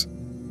answers.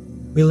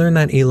 We learn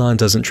that Elon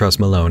doesn't trust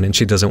Malone and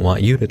she doesn't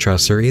want you to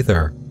trust her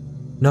either.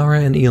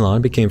 Nara and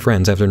Elon became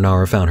friends after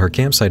Nara found her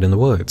campsite in the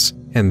woods,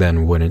 and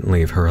then wouldn't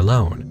leave her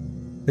alone.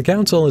 The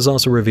council is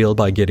also revealed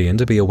by Gideon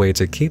to be a way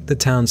to keep the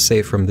town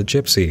safe from the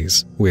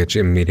gypsies, which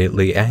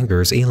immediately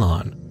angers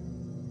Elon.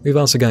 We've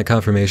also got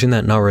confirmation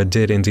that Nara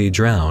did indeed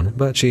drown,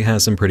 but she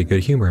has some pretty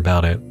good humor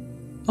about it.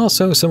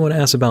 Also, someone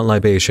asks about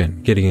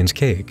libation, Gideon's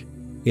cake.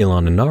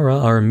 Elon and Nara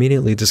are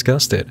immediately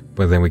disgusted,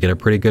 but then we get a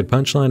pretty good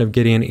punchline of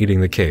Gideon eating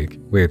the cake,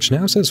 which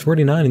now says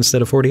 49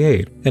 instead of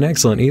 48. An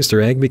excellent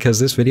Easter egg because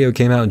this video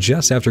came out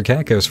just after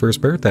CatGhost's first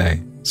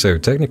birthday, so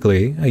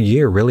technically, a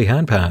year really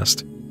had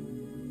passed.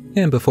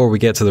 And before we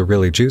get to the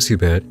really juicy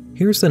bit,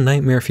 here's the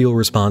nightmare fuel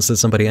response to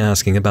somebody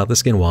asking about the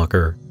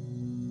Skinwalker.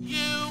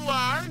 You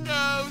are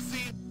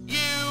nosy, you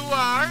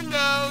are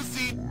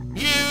nosy,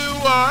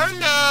 you are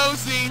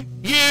nosy,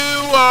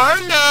 you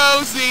are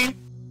nosy.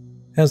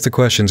 As the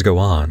questions go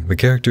on, the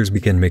characters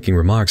begin making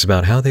remarks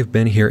about how they've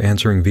been here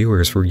answering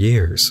viewers for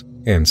years,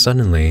 and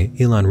suddenly,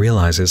 Elon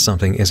realizes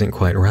something isn't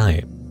quite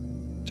right.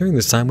 During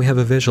this time, we have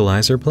a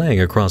visualizer playing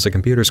across a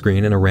computer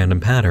screen in a random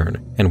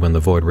pattern, and when the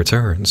void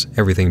returns,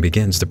 everything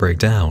begins to break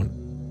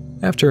down.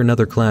 After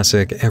another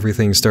classic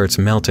everything starts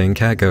melting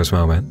CatGhost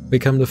moment, we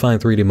come to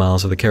find 3D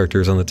models of the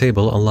characters on the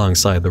table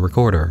alongside the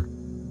recorder.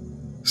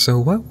 So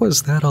what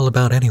was that all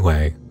about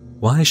anyway?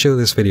 Why show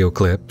this video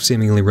clip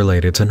seemingly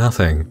related to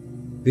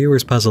nothing?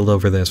 Viewers puzzled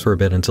over this for a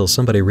bit until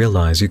somebody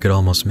realized you could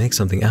almost make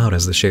something out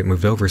as the shape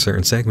moved over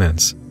certain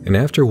segments. And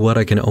after what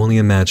I can only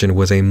imagine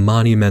was a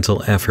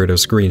monumental effort of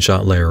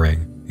screenshot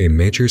layering, a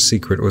major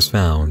secret was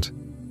found.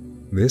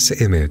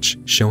 This image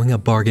showing a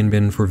bargain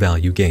bin for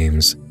value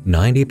games,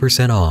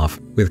 90% off,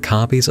 with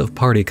copies of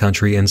Party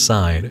Country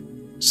inside,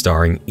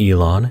 starring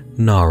Elon,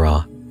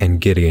 Nara, and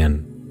Gideon.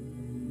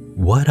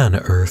 What on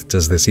earth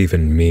does this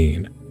even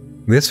mean?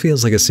 This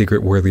feels like a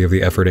secret worthy of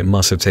the effort it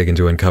must have taken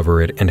to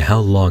uncover it and how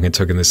long it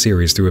took in the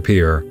series to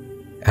appear.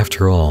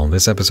 After all,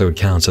 this episode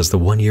counts as the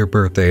 1-year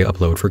birthday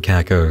upload for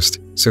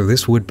CatGhost, so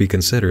this would be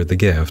considered the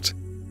gift.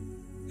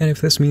 And if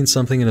this means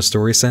something in a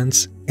story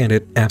sense, and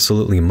it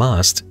absolutely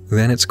must,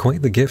 then it's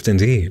quite the gift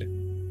indeed.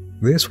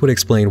 This would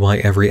explain why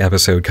every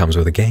episode comes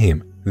with a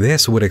game.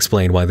 This would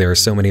explain why there are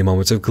so many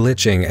moments of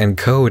glitching and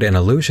code and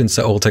allusions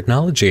to old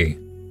technology.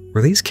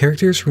 Were these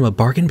characters from a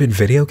bargain bin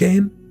video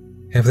game?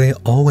 Have they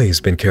always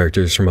been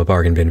characters from a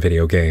bargain bin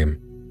video game?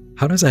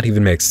 How does that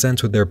even make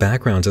sense with their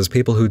backgrounds as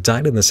people who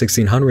died in the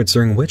 1600s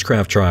during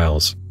witchcraft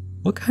trials?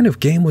 What kind of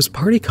game was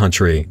Party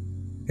Country?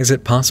 Is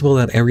it possible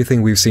that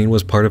everything we've seen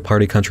was part of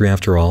Party Country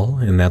after all,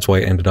 and that's why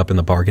it ended up in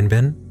the bargain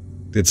bin?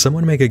 Did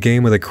someone make a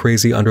game with a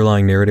crazy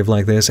underlying narrative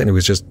like this and it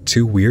was just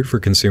too weird for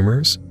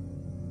consumers?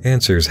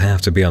 Answers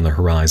have to be on the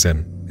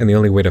horizon, and the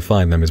only way to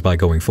find them is by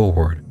going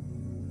forward.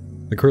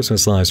 The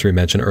Christmas livestream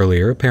mentioned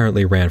earlier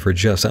apparently ran for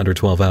just under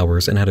 12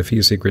 hours and had a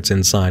few secrets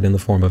inside in the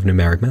form of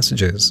numeric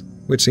messages,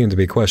 which seemed to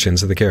be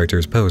questions to the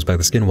characters posed by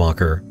the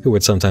Skinwalker, who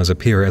would sometimes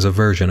appear as a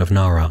version of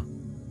Nara.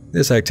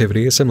 This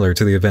activity is similar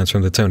to the events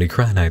from the Tony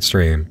Kranite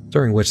stream,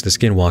 during which the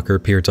Skinwalker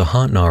appeared to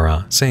haunt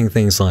Nara, saying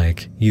things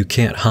like, "You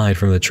can't hide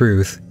from the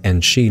truth,"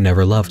 and "She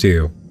never loved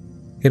you."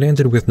 It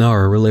ended with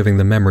Nara reliving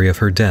the memory of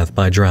her death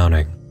by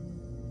drowning.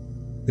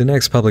 The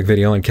next public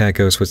video on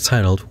CatGhost was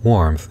titled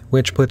Warmth,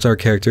 which puts our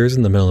characters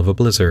in the middle of a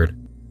blizzard.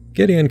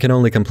 Gideon can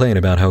only complain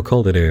about how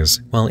cold it is,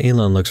 while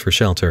Elon looks for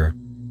shelter.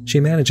 She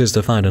manages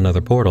to find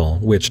another portal,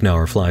 which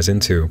Nara flies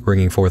into,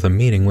 bringing forth a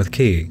meeting with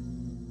Key.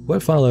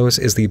 What follows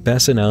is the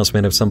best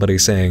announcement of somebody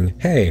saying,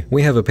 "Hey,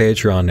 we have a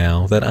Patreon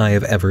now," that I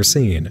have ever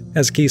seen,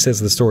 as Key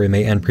says the story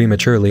may end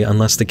prematurely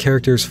unless the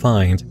characters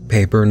find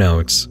paper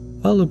notes,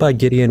 followed by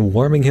Gideon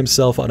warming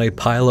himself on a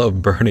pile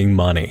of burning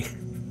money.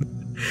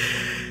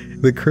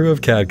 The crew of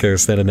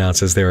CatGhost then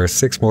announces there are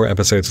 6 more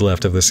episodes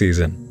left of the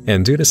season,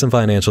 and due to some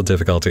financial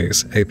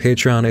difficulties, a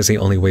Patreon is the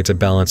only way to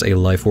balance a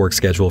life-work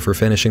schedule for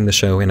finishing the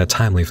show in a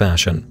timely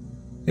fashion.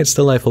 It's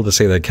delightful to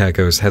say that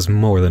CatGhost has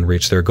more than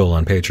reached their goal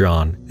on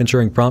Patreon,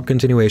 ensuring prompt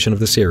continuation of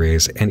the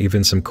series and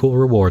even some cool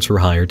rewards for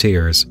higher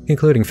tiers,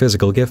 including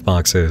physical gift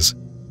boxes.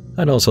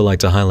 I'd also like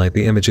to highlight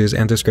the images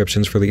and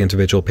descriptions for the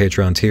individual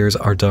Patreon tiers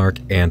are dark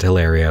and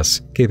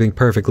hilarious, keeping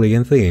perfectly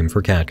in theme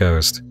for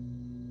CatGhost.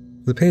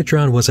 The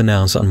Patreon was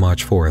announced on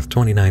March 4th,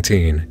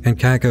 2019, and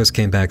CatGhost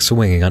came back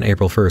swinging on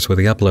April 1st with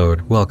the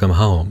upload Welcome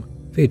Home,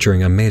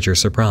 featuring a major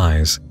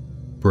surprise.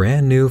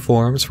 Brand new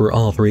forms for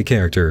all 3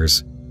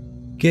 characters.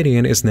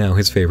 Gideon is now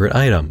his favorite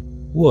item,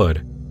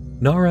 wood.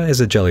 Nara is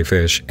a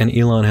jellyfish, and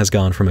Elon has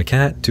gone from a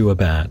cat to a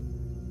bat.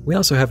 We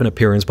also have an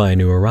appearance by a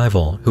new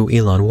arrival, who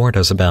Elon warned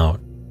us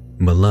about,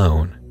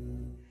 Malone.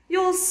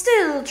 You're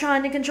still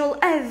trying to control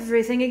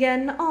everything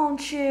again,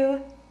 aren't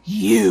you?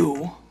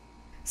 You!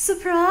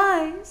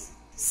 Surprise!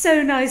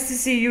 So nice to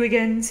see you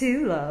again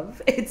too,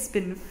 love. It's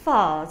been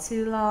far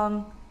too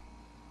long.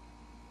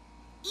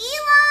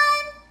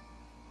 Elon?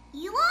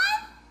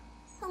 Elon?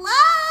 Hello?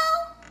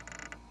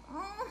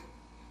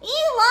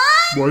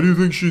 Elon? Why do you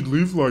think she'd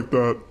leave like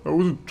that? I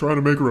wasn't trying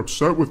to make her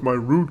upset with my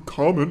rude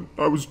comment.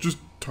 I was just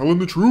telling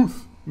the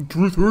truth. The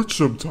truth hurts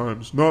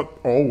sometimes. Not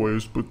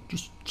always, but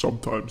just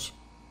sometimes.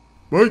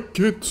 I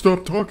can't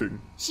stop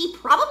talking. She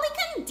probably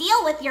couldn't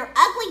deal with your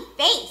ugly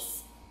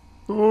face.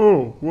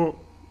 Oh, well,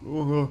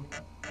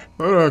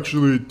 that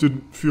actually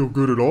didn't feel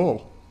good at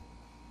all.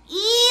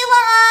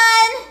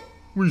 Elon!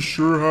 We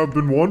sure have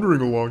been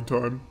wandering a long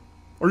time.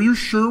 Are you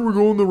sure we're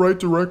going the right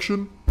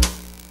direction?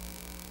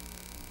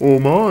 Oh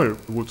my,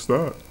 what's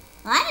that?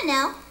 I don't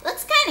know.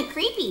 Looks kind of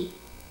creepy.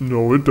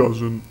 No, it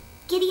doesn't.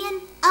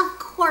 Gideon, of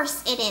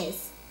course it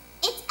is.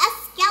 It's a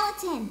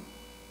skeleton.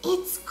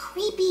 It's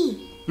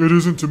creepy. It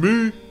isn't to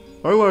me.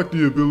 I lack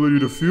the ability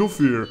to feel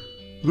fear.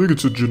 I think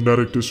it's a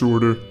genetic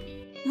disorder.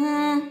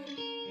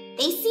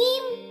 They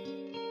seem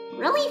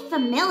really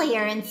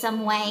familiar in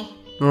some way.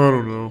 I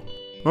don't know.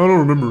 I don't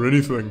remember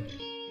anything.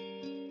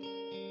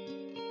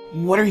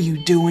 What are you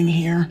doing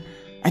here?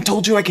 I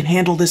told you I can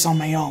handle this on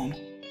my own.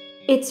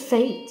 It's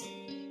fate.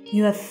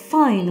 You have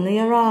finally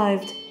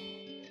arrived.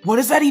 What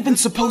is that even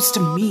supposed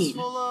to mean?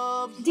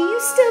 Do you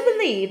still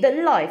believe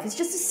that life is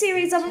just a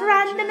series of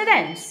random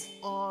events?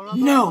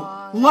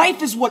 No,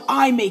 life is what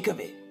I make of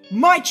it.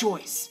 My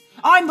choice.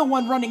 I'm the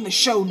one running the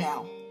show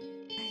now.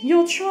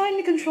 You're trying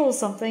to control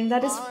something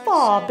that is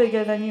far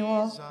bigger than you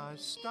are.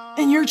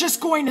 And you're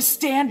just going to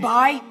stand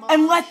by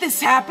and let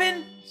this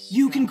happen?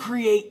 You can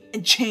create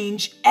and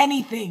change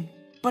anything,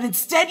 but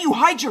instead you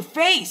hide your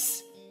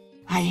face.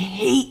 I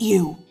hate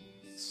you.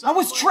 I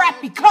was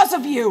trapped because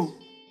of you.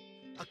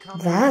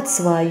 That's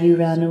why you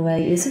ran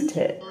away, isn't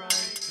it?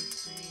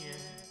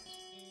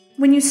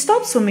 When you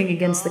stop swimming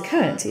against the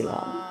current,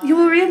 Elon, you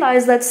will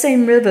realize that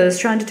same river is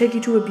trying to take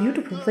you to a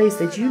beautiful place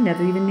that you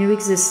never even knew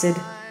existed.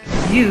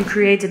 You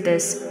created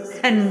this,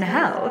 and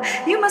now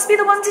you must be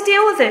the one to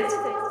deal with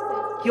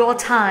it. Your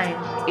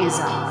time is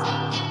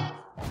up.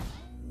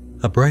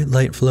 A bright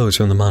light flows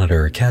from the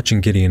monitor,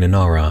 catching Gideon and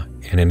Nara,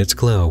 and in its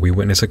glow we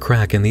witness a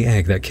crack in the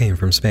egg that came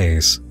from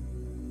space.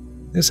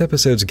 This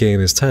episode's game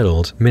is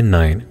titled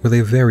Midnight, with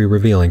a very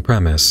revealing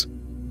premise.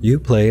 You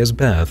play as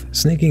Beth,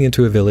 sneaking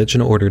into a village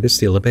in order to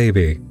steal a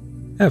baby.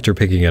 After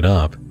picking it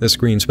up, the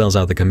screen spells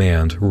out the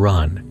command,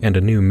 run, and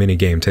a new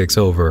minigame takes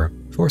over,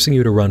 forcing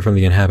you to run from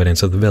the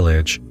inhabitants of the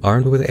village,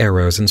 armed with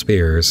arrows and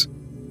spears.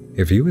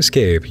 If you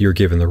escape, you're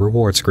given the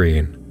reward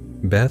screen.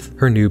 Beth,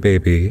 her new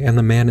baby, and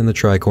the man in the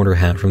tricorner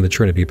hat from the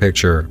Trinity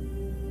picture.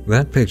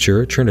 That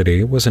picture,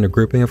 Trinity, was in a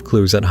grouping of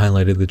clues that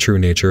highlighted the true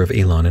nature of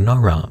Elon and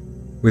Nara.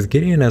 With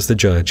Gideon as the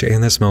judge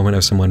and this moment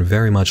of someone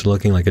very much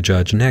looking like a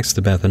judge next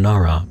to Beth and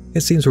Nara,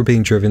 it seems we're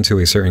being driven to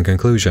a certain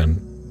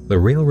conclusion: the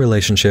real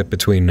relationship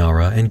between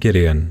Nara and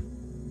Gideon.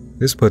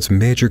 This puts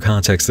major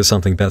context to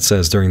something Beth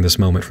says during this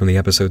moment from the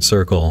episode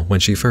Circle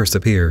when she first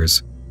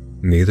appears.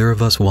 Neither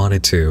of us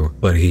wanted to,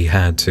 but he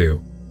had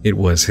to. It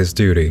was his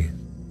duty.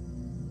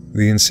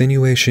 The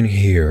insinuation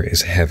here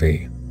is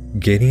heavy.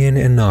 Gideon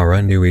and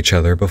Nara knew each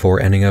other before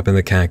ending up in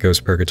the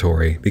CatGhost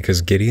purgatory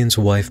because Gideon's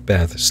wife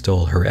Beth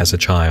stole her as a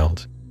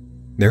child.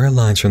 There are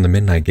lines from the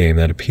Midnight game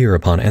that appear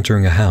upon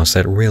entering a house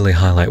that really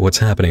highlight what's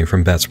happening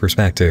from Beth's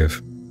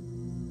perspective.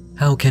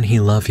 How can he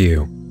love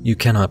you? You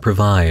cannot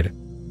provide.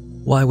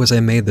 Why was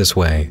I made this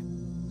way?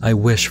 I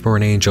wish for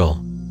an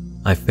angel.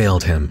 I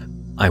failed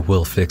him. I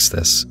will fix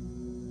this.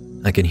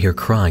 I can hear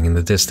crying in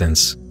the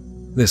distance.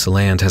 This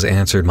land has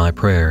answered my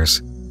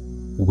prayers.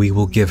 We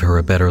will give her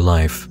a better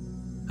life.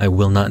 I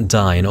will not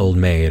die an old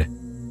maid.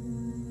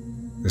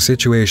 The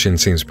situation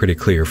seems pretty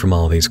clear from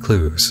all these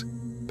clues.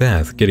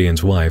 Beth,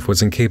 Gideon's wife,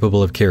 was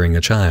incapable of carrying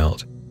a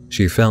child.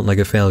 She felt like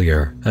a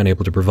failure,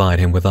 unable to provide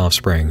him with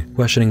offspring,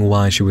 questioning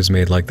why she was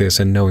made like this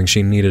and knowing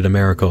she needed a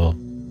miracle.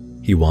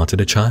 He wanted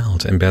a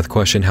child, and Beth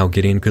questioned how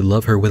Gideon could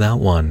love her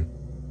without one.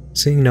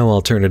 Seeing no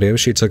alternative,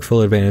 she took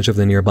full advantage of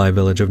the nearby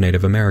village of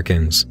Native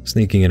Americans,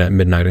 sneaking in at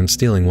midnight and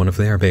stealing one of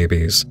their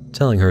babies,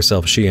 telling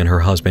herself she and her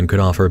husband could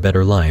offer a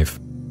better life.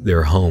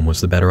 Their home was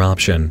the better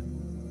option.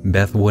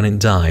 Beth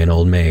wouldn't die an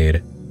old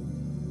maid.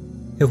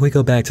 If we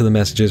go back to the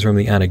messages from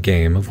the attic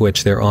game, of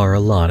which there are a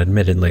lot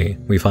admittedly,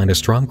 we find a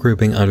strong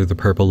grouping under the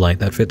purple light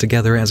that fit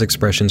together as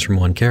expressions from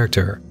one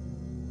character.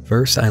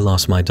 First, I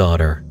lost my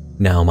daughter.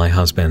 Now my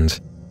husband.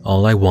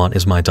 All I want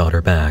is my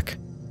daughter back.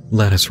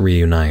 Let us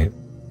reunite.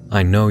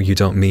 I know you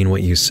don't mean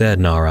what you said,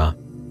 Nara.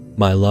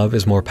 My love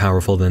is more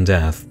powerful than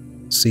death.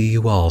 See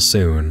you all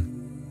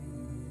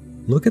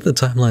soon. Look at the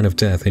timeline of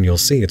death and you'll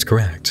see it's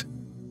correct.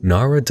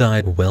 Nara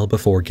died well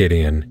before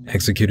Gideon,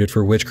 executed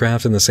for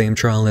witchcraft in the same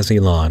trial as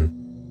Elon.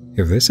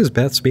 If this is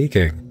Beth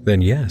speaking,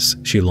 then yes,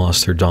 she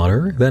lost her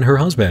daughter, then her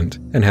husband,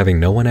 and having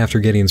no one after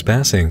Gideon's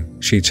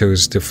passing, she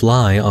chose to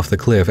fly off the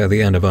cliff at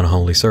the end of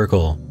Unholy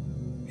Circle.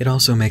 It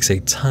also makes a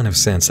ton of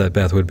sense that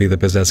Beth would be the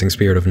possessing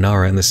spirit of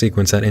Nara in the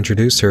sequence that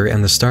introduced her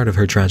and the start of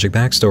her tragic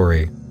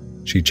backstory.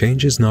 She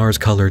changes Nara's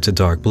color to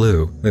dark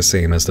blue, the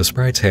same as the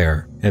sprite's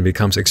hair, and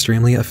becomes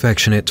extremely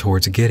affectionate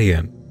towards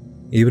Gideon.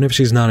 Even if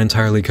she's not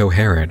entirely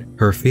coherent,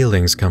 her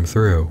feelings come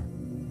through.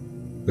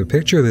 The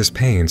picture this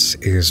paints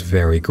is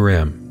very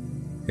grim.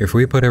 If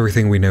we put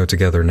everything we know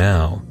together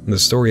now, the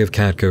story of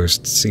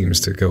CatGhost seems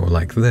to go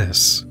like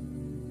this.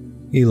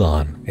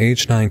 Elon,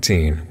 age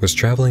 19, was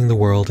traveling the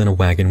world in a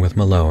wagon with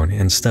Malone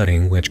and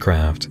studying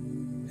witchcraft.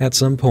 At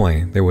some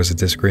point, there was a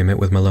disagreement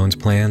with Malone's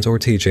plans or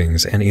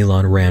teachings, and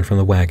Elon ran from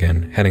the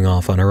wagon, heading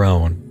off on her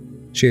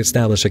own. She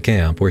established a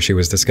camp where she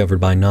was discovered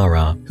by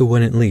Nara, who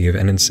wouldn't leave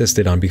and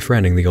insisted on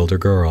befriending the older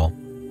girl.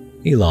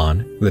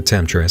 Elon, the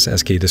temptress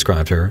as Key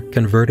described her,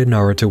 converted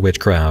Nara to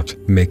witchcraft,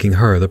 making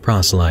her the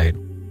proselyte.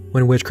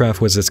 When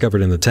witchcraft was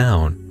discovered in the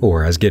town,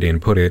 or as Gideon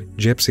put it,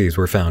 gypsies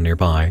were found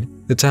nearby,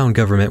 the town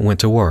government went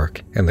to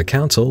work, and the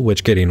council,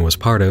 which Gideon was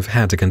part of,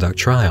 had to conduct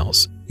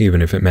trials,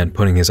 even if it meant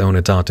putting his own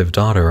adoptive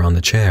daughter on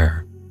the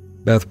chair.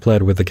 Beth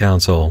pled with the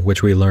council,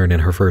 which we learned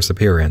in her first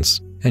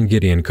appearance, and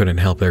Gideon couldn't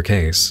help their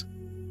case.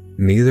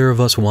 Neither of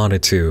us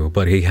wanted to,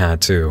 but he had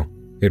to.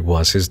 It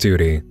was his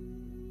duty.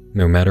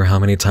 No matter how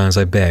many times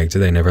I begged,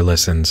 they never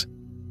listened.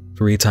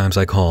 3 times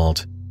I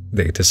called.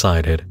 They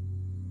decided.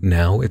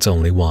 Now it's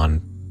only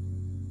 1.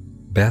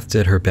 Beth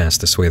did her best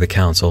to sway the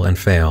council and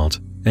failed,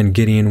 and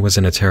Gideon was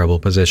in a terrible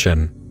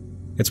position.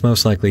 It's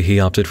most likely he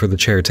opted for the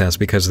chair test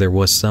because there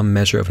was some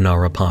measure of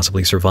Nara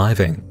possibly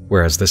surviving,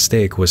 whereas the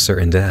stake was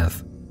certain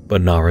death.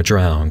 But Nara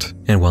drowned,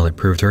 and while it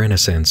proved her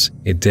innocence,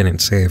 it didn't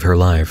save her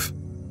life.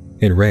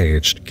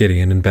 Enraged,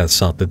 Gideon and Beth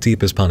sought the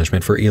deepest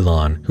punishment for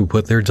Elon, who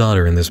put their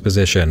daughter in this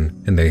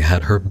position, and they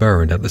had her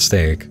burned at the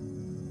stake.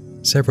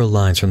 Several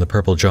lines from the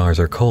purple jars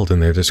are cold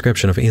in their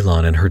description of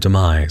Elon and her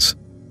demise.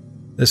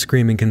 The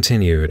screaming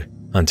continued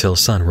until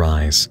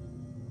sunrise.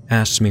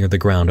 Ash smeared the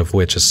ground of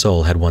which a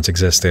soul had once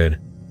existed.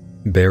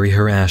 bury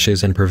her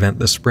ashes and prevent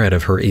the spread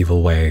of her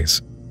evil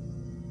ways.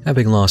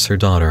 Having lost her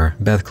daughter,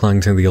 Beth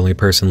clung to the only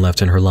person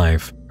left in her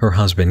life, her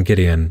husband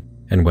Gideon,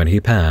 and when he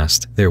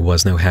passed, there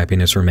was no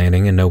happiness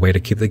remaining and no way to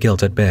keep the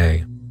guilt at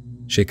bay.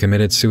 She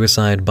committed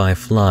suicide by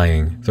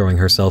flying, throwing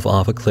herself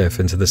off a cliff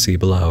into the sea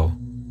below.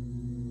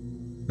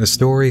 The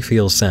story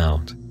feels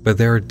sound, but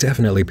there are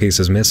definitely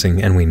pieces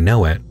missing, and we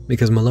know it,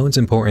 because Malone's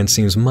importance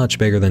seems much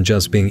bigger than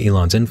just being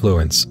Elon's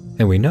influence,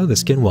 and we know the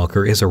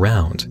Skinwalker is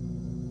around.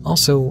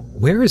 Also,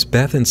 where is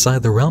Beth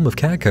inside the realm of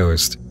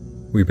CatGhost?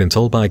 We've been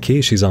told by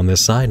Key she's on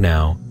this side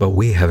now, but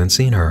we haven't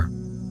seen her.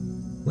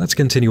 Let's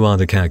continue on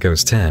to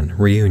CatGhost 10,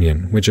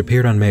 Reunion, which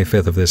appeared on May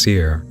 5th of this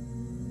year.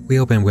 We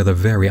open with a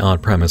very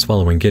odd premise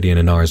following Gideon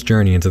and Nara's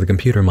journey into the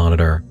computer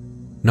monitor.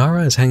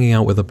 Nara is hanging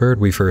out with a bird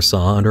we first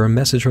saw under a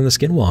message from the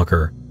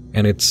Skinwalker,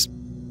 and it's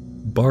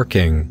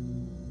barking.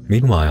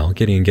 Meanwhile,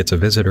 Gideon gets a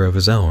visitor of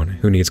his own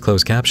who needs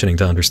closed captioning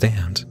to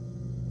understand.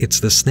 It's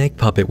the snake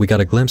puppet we got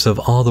a glimpse of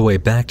all the way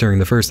back during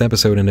the first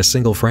episode in a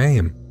single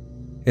frame.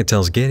 It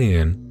tells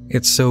Gideon,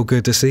 "It's so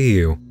good to see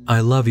you.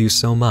 I love you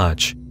so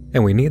much."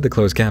 And we need the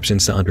closed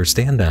captions to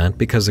understand that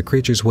because the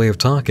creature's way of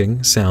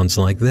talking sounds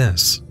like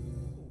this.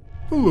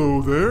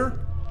 Hello there.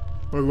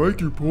 I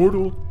like your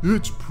portal.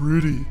 It's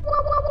pretty.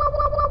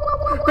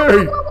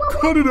 Hey,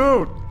 cut it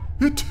out.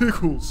 It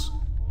tickles.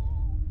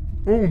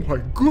 Oh my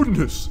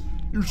goodness.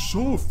 You're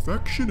so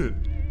affectionate.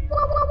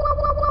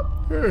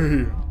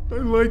 Hey, I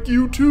like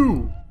you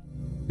too.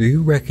 Do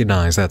you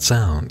recognize that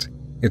sound?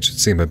 It should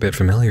seem a bit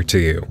familiar to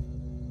you.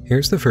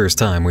 Here's the first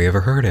time we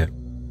ever heard it.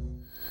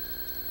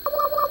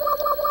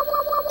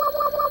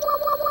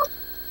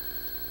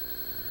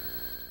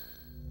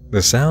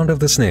 The sound of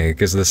the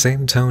snake is the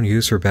same tone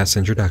used for Beth's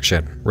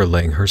introduction,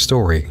 relaying her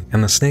story,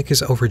 and the snake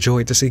is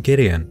overjoyed to see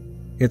Gideon.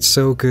 "It's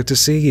so good to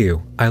see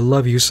you. I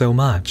love you so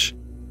much."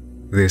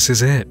 This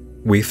is it.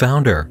 We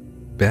found her.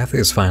 Beth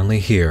is finally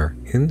here,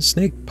 in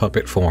snake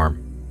puppet form.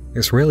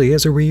 This really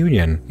is a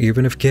reunion,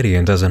 even if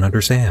Gideon doesn't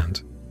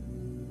understand.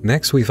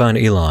 Next we find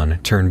Elon,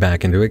 turned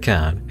back into a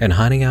cat, and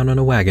hiding out on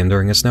a wagon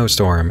during a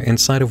snowstorm,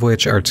 inside of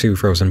which are 2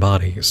 frozen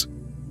bodies.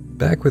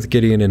 Back with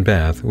Gideon and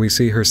Beth, we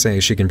see her say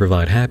she can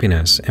provide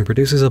happiness and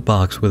produces a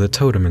box with a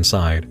totem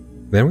inside.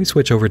 Then we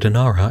switch over to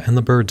Nara and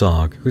the bird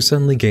dog, who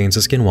suddenly gains a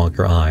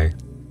Skinwalker eye.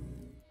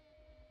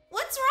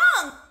 What's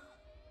wrong?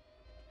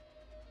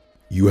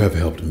 You have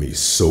helped me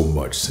so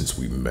much since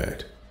we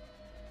met.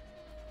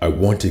 I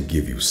want to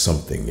give you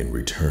something in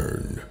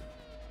return.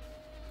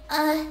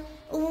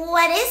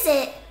 What is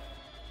it?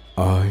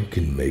 I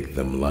can make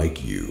them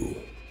like you.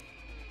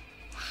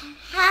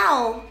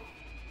 How?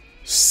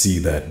 See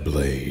that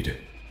blade?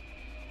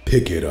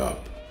 Pick it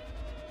up.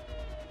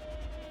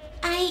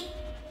 I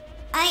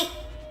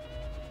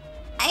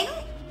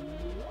don't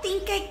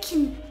think I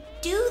can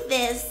do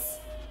this.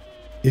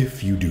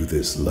 If you do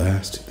this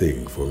last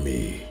thing for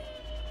me,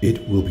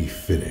 it will be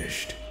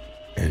finished,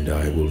 and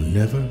I will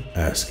never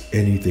ask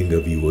anything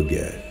of you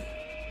again.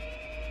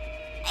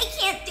 I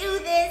can't do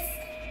this.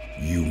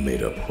 You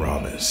made a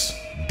promise.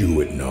 Do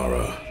it,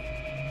 Nara.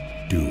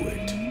 Do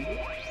it.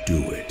 Do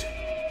it.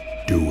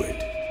 Do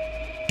it.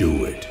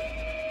 Do it.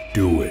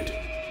 Do it.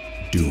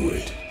 Do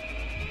it.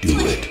 Do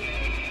it.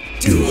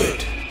 Do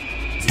it.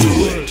 Do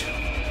it.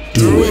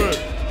 Do it.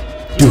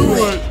 Do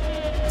it.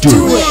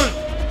 Do it.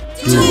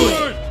 Do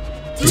it.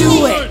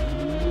 Do it.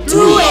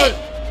 Do it.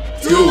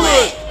 Do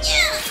it.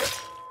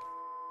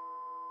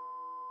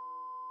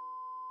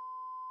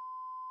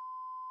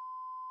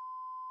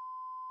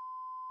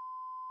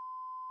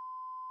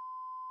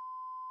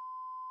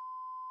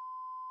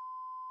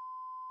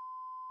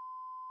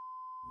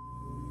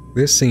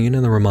 This scene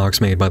and the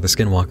remarks made by the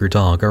Skinwalker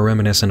dog are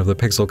reminiscent of the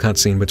pixel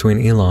cutscene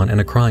between Elon and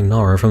a crying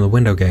Nara from the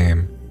window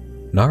game.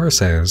 Nara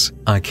says,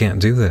 "I can't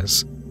do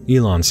this."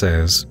 Elon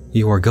says,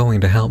 "You are going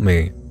to help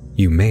me.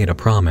 You made a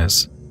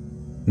promise."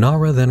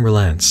 Nara then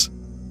relents,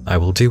 "I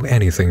will do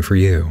anything for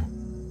you."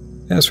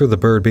 As for the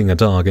bird being a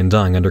dog and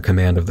dying under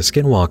command of the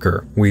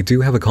Skinwalker, we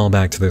do have a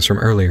callback to this from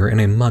earlier in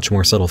a much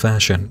more subtle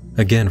fashion,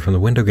 again from the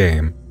window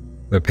game.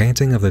 The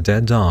painting of the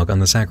dead dog on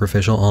the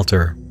sacrificial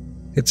altar.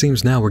 It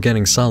seems now we're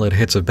getting solid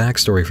hits of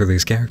backstory for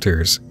these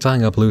characters,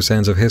 tying up loose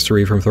ends of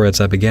history from threads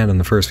that began in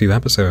the first few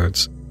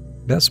episodes.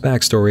 Beth's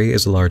backstory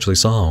is largely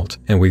solved,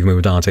 and we've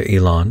moved on to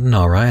Elon,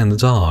 Nara, and the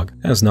dog,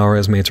 as Nara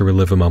is made to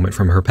relive a moment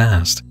from her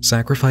past,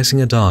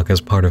 sacrificing a dog as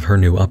part of her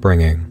new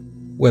upbringing.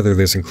 Whether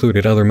this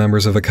included other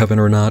members of the Coven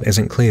or not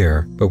isn't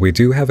clear, but we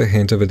do have a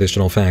hint of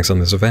additional facts on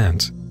this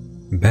event.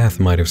 Beth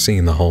might have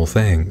seen the whole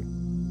thing.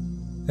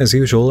 As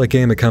usual, a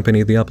game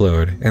accompanied the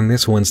upload, and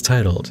this one's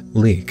titled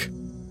Leak.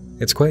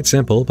 It's quite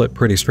simple, but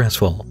pretty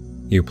stressful.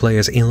 You play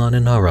as Elon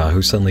and Nara,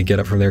 who suddenly get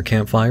up from their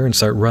campfire and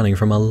start running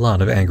from a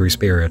lot of angry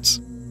spirits.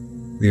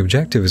 The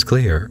objective is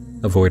clear: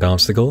 avoid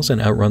obstacles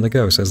and outrun the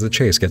ghosts as the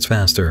chase gets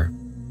faster.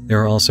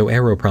 There are also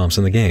arrow prompts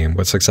in the game,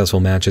 with successful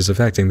matches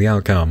affecting the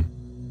outcome.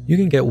 You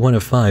can get one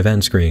of 5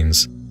 end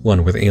screens,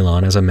 one with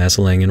Elon as a mess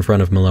laying in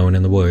front of Malone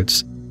in the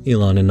woods,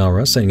 Elon and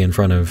Nara sitting in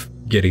front of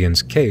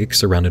Gideon's cake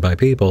surrounded by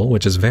people,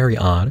 which is very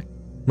odd,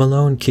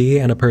 Malone, Key,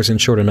 and a person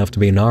short enough to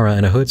be Nara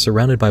in a hood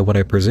surrounded by what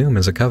I presume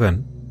is a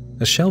coven,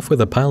 a shelf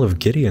with a pile of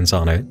Gideons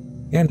on it,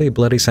 and a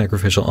bloody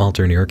sacrificial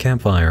altar near a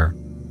campfire.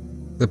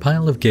 The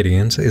pile of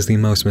Gideons is the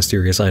most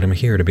mysterious item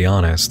here, to be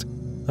honest.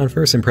 On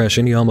first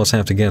impression, you almost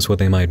have to guess what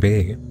they might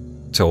be.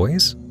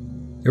 Toys?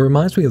 It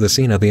reminds me of the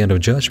scene at the end of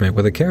Judgment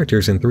with the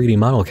characters in 3D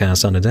model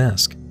cast on a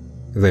desk.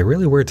 If they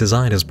really were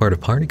designed as part of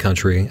Party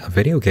Country, a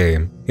video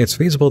game, it's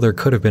feasible there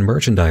could have been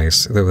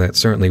merchandise, though that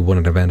certainly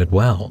wouldn't have ended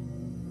well.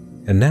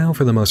 And now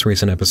for the most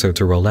recent episode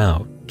to roll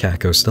out,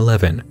 CatGhost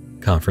 11,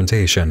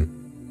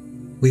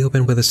 Confrontation. We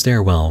open with a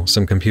stairwell,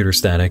 some computer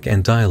static,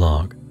 and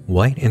dialogue,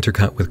 white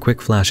intercut with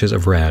quick flashes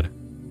of red.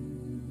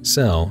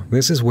 So,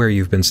 this is where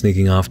you've been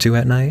sneaking off to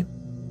at night?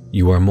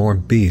 You are more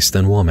beast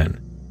than woman.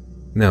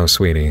 No,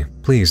 sweetie,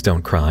 please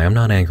don't cry, I'm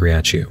not angry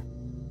at you.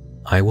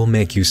 I will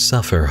make you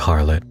suffer,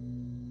 harlot.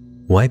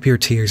 Wipe your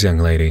tears, young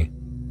lady.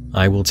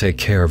 I will take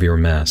care of your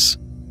mess.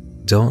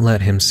 Don't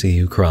let him see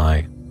you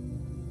cry.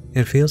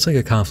 It feels like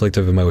a conflict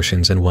of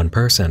emotions in one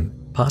person,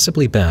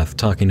 possibly Beth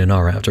talking to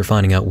Nara after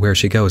finding out where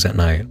she goes at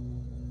night.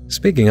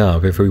 Speaking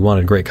of, if we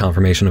wanted great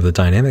confirmation of the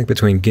dynamic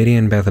between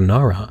Gideon, Beth, and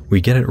Nara, we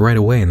get it right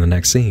away in the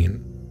next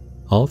scene.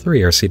 All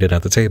three are seated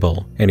at the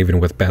table, and even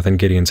with Beth and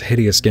Gideon's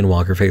hideous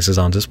skinwalker faces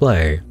on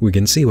display, we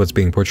can see what's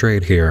being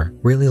portrayed here,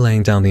 really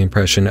laying down the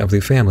impression of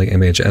the family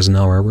image as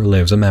Nara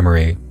relives a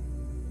memory.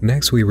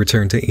 Next, we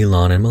return to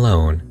Elon and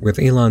Malone, with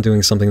Elon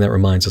doing something that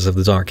reminds us of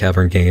the Dark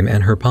Cavern game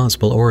and her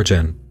possible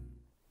origin.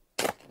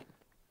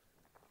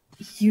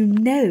 You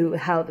know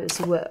how this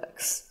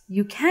works.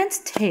 You can't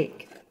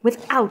take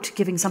without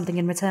giving something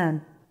in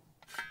return.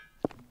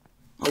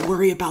 I'll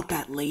worry about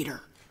that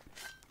later.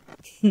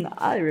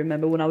 I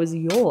remember when I was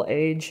your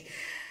age.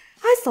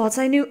 I thought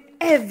I knew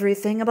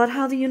everything about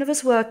how the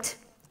universe worked.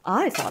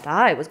 I thought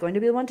I was going to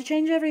be the one to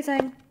change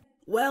everything.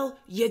 Well,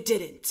 you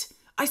didn't.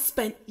 I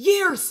spent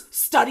years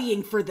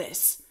studying for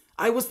this.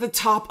 I was the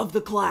top of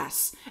the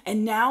class,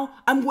 and now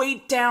I'm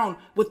weighed down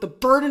with the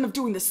burden of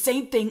doing the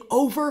same thing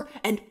over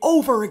and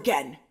over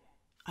again.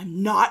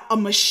 I'm not a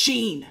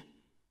machine.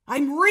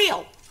 I'm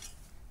real.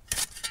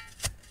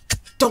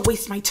 Don't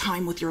waste my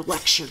time with your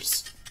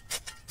lectures.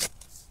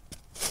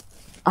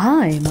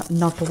 I'm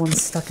not the one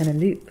stuck in a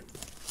loop.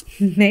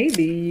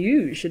 Maybe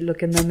you should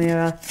look in the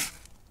mirror.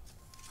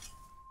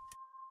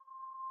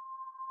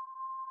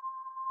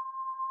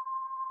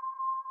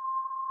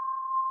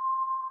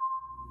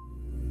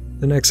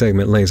 The next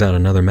segment lays out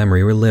another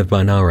memory relived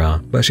by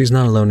Nara, but she's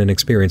not alone in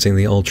experiencing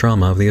the old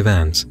trauma of the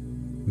events.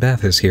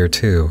 Beth is here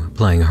too,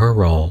 playing her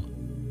role.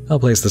 I'll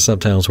place the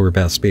subtitles where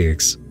Beth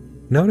speaks.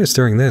 Notice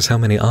during this how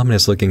many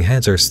ominous-looking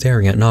heads are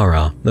staring at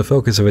Nara, the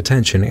focus of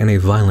attention in a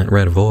violent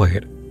red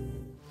void.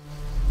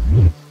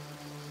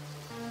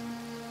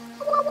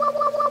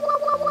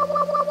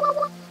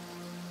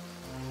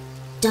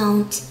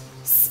 Don't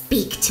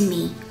speak to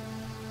me.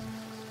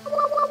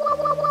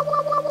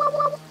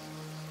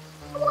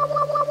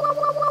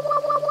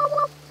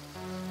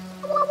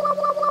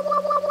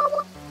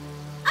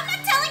 I'm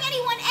not telling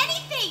anyone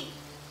anything!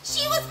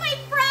 She was my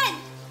friend,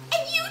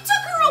 and you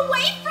took her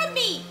away from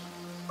me!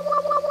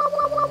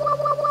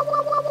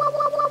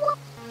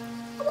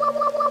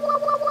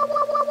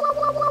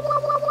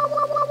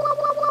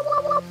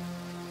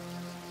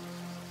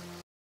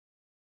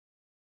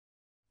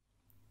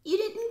 You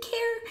didn't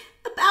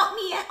care about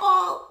me at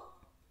all.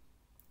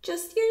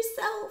 Just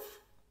yourself.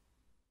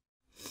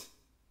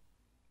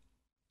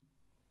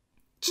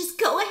 Just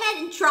go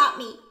ahead and drop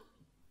me.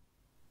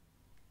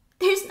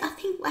 There's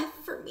nothing left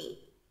for me.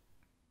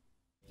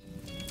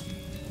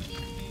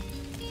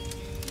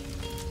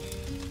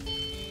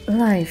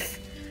 Life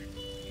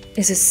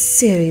is a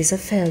series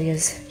of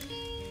failures.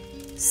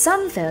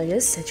 Some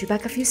failures set you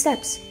back a few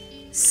steps.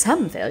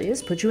 Some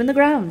failures put you in the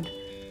ground.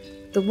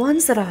 The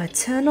ones that are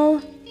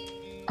eternal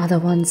are the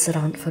ones that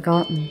aren't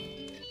forgotten.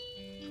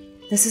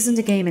 This isn't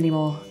a game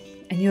anymore,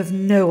 and you have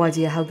no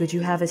idea how good you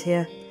have it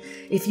here.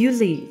 If you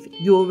leave,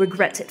 you'll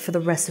regret it for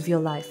the rest of your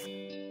life.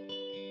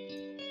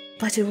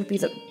 But it will be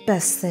the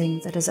best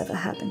thing that has ever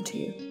happened to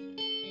you.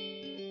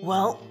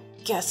 Well,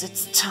 guess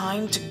it's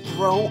time to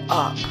grow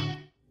up.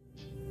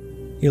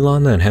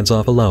 Elon then heads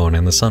off alone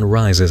and the sun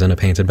rises in a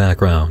painted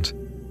background.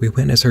 We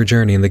witness her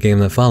journey in the game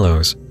that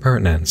follows,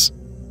 Pertinence.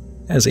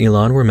 As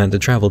Elon, we're meant to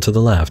travel to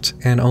the left,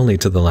 and only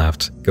to the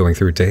left, going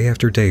through day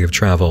after day of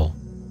travel.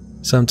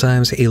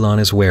 Sometimes Elon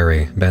is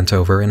weary, bent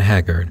over, and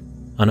haggard.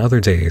 On other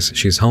days,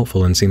 she's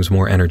hopeful and seems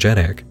more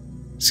energetic.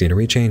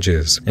 Scenery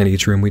changes, and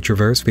each room we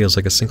traverse feels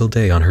like a single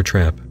day on her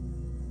trip.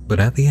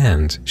 But at the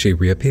end, she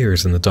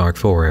reappears in the dark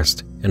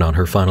forest, and on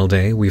her final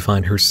day, we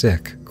find her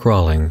sick,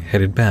 crawling,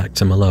 headed back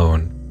to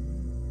Malone.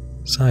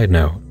 Side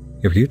note,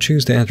 if you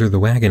choose to enter the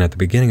wagon at the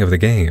beginning of the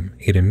game,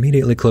 it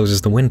immediately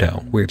closes the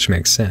window, which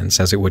makes sense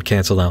as it would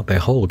cancel out the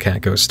whole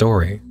CatGhost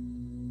story.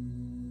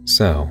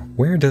 So,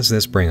 where does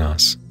this bring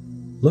us?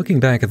 Looking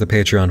back at the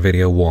Patreon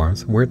video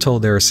Warmth, we're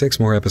told there are 6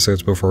 more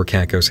episodes before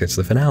CatGhost hits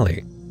the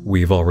finale.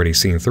 We've already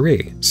seen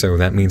 3, so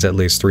that means at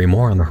least 3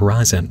 more on the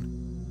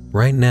horizon.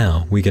 Right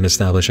now, we can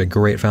establish a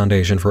great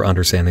foundation for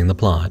understanding the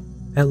plot.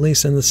 at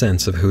least in the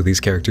sense of who these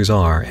characters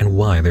are and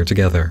why they're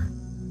together.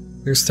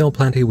 There's still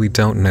plenty we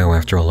don't know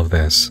after all of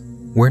this.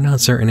 We're not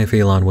certain if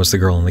Elon was the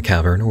girl in the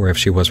cavern or if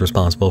she was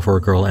responsible for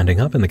a girl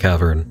ending up in the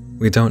cavern.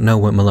 We don't know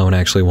what Malone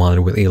actually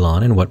wanted with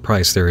Elon and what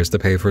price there is to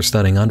pay for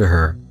studying under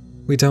her.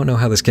 We don't know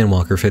how the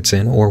Skinwalker fits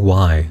in or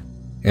why.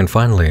 And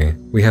finally,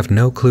 we have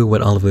no clue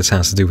what all of this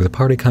has to do with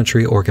Party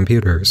Country or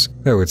computers,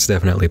 though it's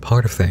definitely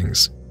part of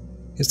things.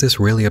 Is this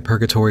really a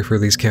purgatory for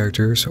these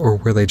characters, or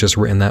were they just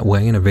written that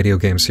way in a video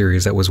game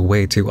series that was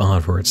way too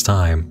odd for its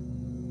time?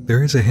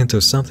 There is a hint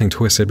of something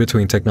twisted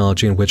between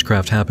technology and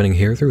witchcraft happening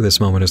here through this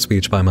moment of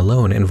speech by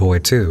Malone in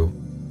Void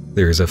 2.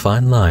 There is a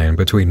fine line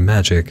between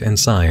magic and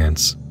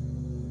science.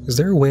 Is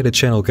there a way to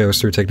channel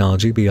ghosts through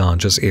technology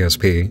beyond just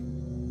ESP?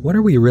 What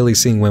are we really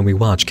seeing when we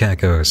watch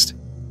CatGhost?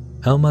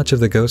 How much of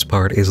the ghost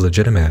part is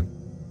legitimate?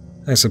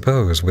 I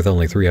suppose with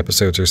only 3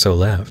 episodes or so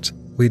left,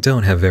 we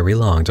don't have very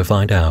long to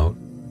find out.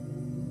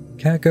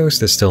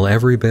 CatGhost is still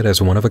every bit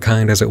as one of a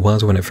kind as it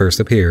was when it first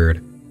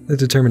appeared. The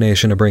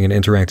determination to bring an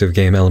interactive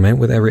game element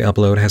with every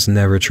upload has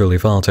never truly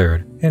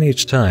faltered, and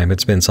each time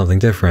it's been something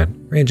different,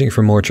 ranging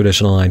from more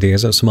traditional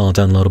ideas of small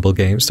downloadable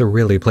games to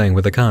really playing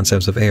with the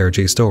concepts of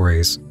ARG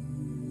stories.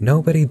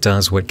 Nobody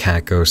does what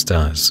CatGhost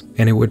does,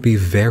 and it would be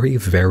very,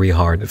 very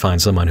hard to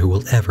find someone who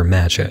will ever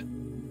match it.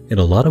 In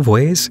a lot of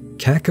ways,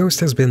 CatGhost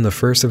has been the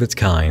first of its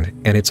kind,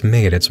 and it's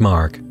made its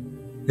mark.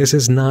 This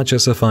is not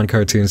just a fun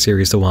cartoon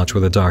series to watch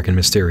with a dark and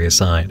mysterious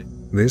side.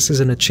 This is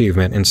an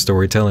achievement in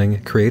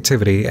storytelling,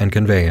 creativity, and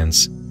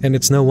conveyance, and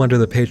it's no wonder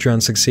the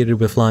Patreon succeeded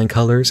with flying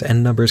colors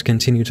and numbers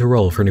continue to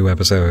roll for new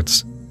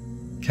episodes.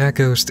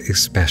 CatGhost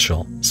is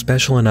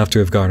special enough to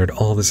have garnered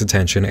all this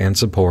attention and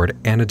support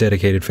and a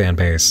dedicated fan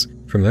base.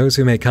 From those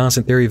who make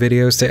constant theory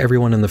videos to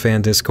everyone in the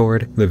fan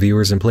Discord, the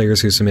viewers and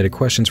players who submitted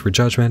questions for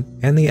judgment,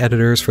 and the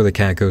editors for the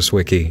CatGhost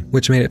Wiki,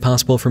 which made it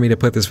possible for me to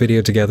put this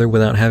video together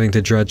without having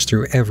to drudge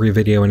through every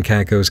video in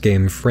CatGhost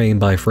game frame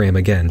by frame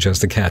again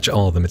just to catch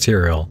all the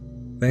material.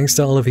 Thanks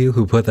to all of you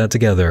who put that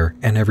together,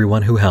 and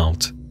everyone who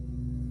helped.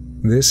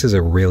 This is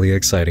a really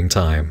exciting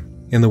time.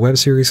 In the web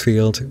series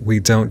field, we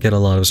don't get a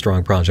lot of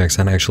strong projects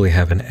that actually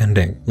have an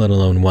ending, let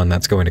alone one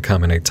that's going to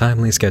come in a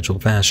timely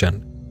scheduled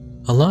fashion.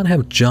 A lot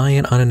have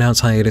giant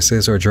unannounced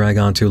hiatuses or drag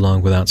on too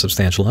long without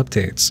substantial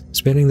updates,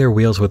 spinning their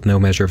wheels with no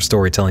measure of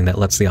storytelling that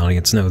lets the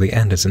audience know the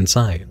end is in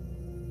sight.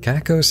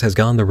 CatGhost has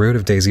gone the route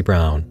of Daisy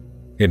Brown.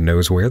 It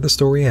knows where the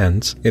story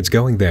ends, it's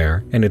going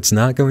there, and it's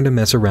not going to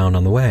mess around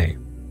on the way.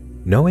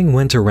 Knowing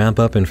when to ramp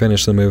up and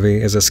finish the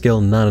movie is a skill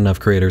not enough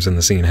creators in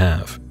the scene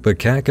have, but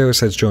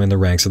CatGhost has joined the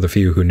ranks of the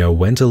few who know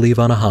when to leave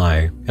on a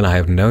high, and I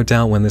have no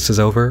doubt when this is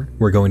over,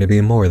 we're going to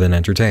be more than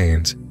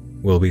entertained.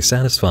 We'll be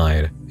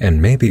satisfied, and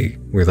maybe,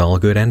 with all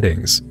good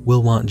endings,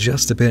 we'll want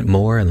just a bit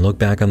more and look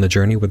back on the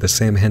journey with the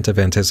same hint of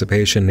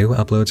anticipation new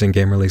uploads and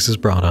game releases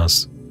brought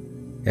us.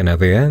 And at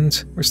the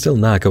end, we're still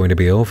not going to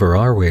be over,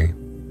 are we?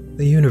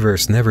 The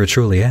universe never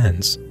truly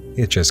ends,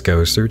 it just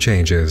goes through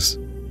changes.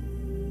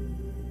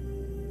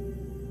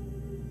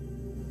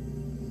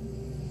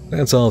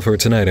 That's all for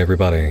tonight,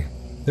 everybody.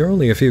 There are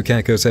only a few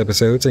CatGhost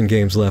episodes and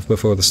games left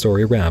before the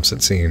story wraps,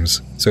 it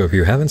seems. So if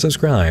you haven't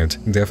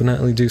subscribed,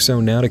 definitely do so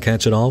now to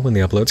catch it all when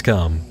the uploads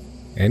come.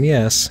 And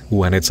yes,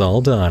 when it's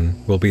all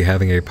done, we'll be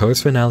having a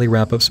post-finale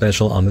wrap-up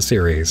special on the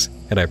series,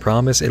 and I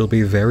promise it'll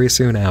be very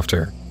soon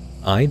after.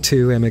 I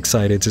too am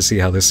excited to see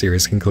how this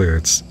series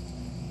concludes.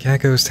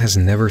 CatGhost has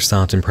never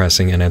stopped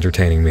impressing and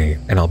entertaining me,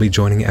 and I'll be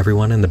joining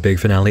everyone in the big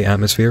finale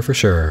atmosphere for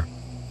sure.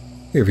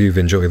 If you've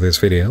enjoyed this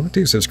video,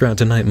 do subscribe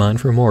to Nightmind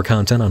for more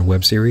content on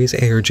web series,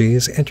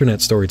 ARGs, internet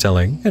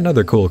storytelling, and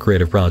other cool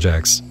creative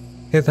projects.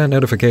 Hit that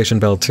notification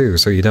bell too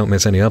so you don't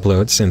miss any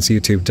uploads, since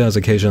YouTube does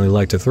occasionally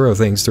like to throw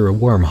things through a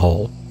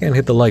wormhole. And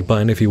hit the like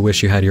button if you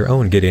wish you had your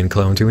own Gideon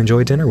clone to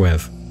enjoy dinner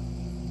with.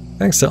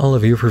 Thanks to all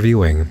of you for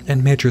viewing,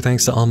 and major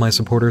thanks to all my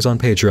supporters on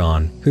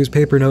Patreon, whose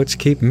paper notes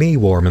keep me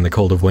warm in the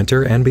cold of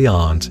winter and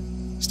beyond.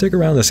 Stick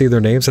around to see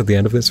their names at the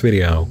end of this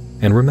video.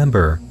 And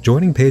remember,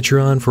 joining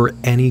Patreon for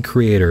any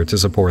creator to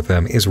support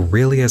them is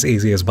really as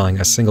easy as buying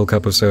a single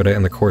cup of soda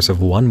in the course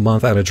of 1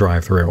 month at a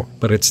drive-thru,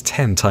 but it's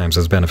 10 times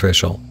as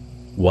beneficial.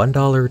 $1,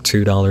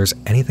 $2,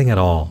 anything at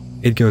all.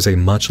 It goes a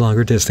much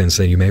longer distance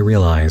than you may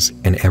realize,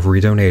 and every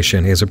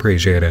donation is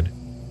appreciated.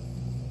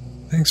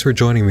 Thanks for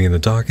joining me in the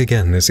dark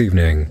again this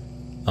evening.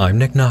 I'm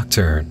Nick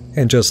Nocturne,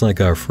 and just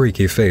like our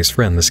freaky-faced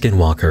friend the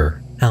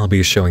Skinwalker, I'll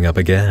be showing up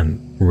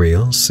again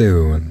real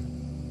soon.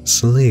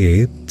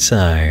 Sleep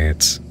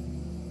tight.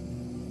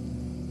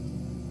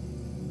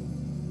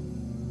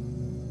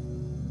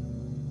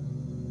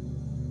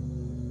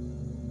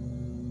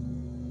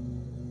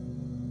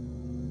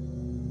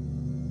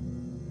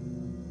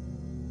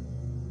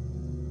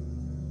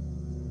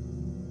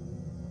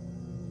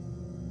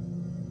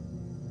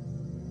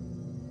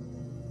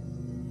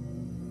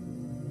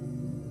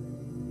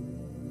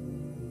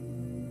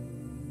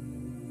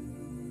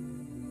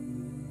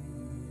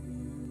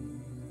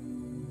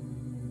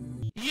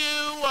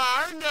 You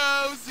are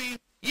nosy.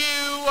 You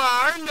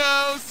are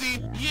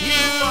nosy.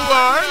 You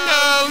are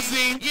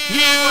nosy.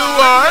 You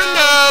are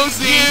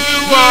nosy.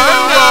 You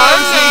are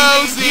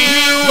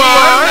nosy.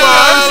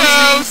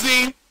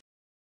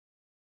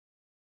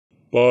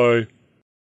 Bye.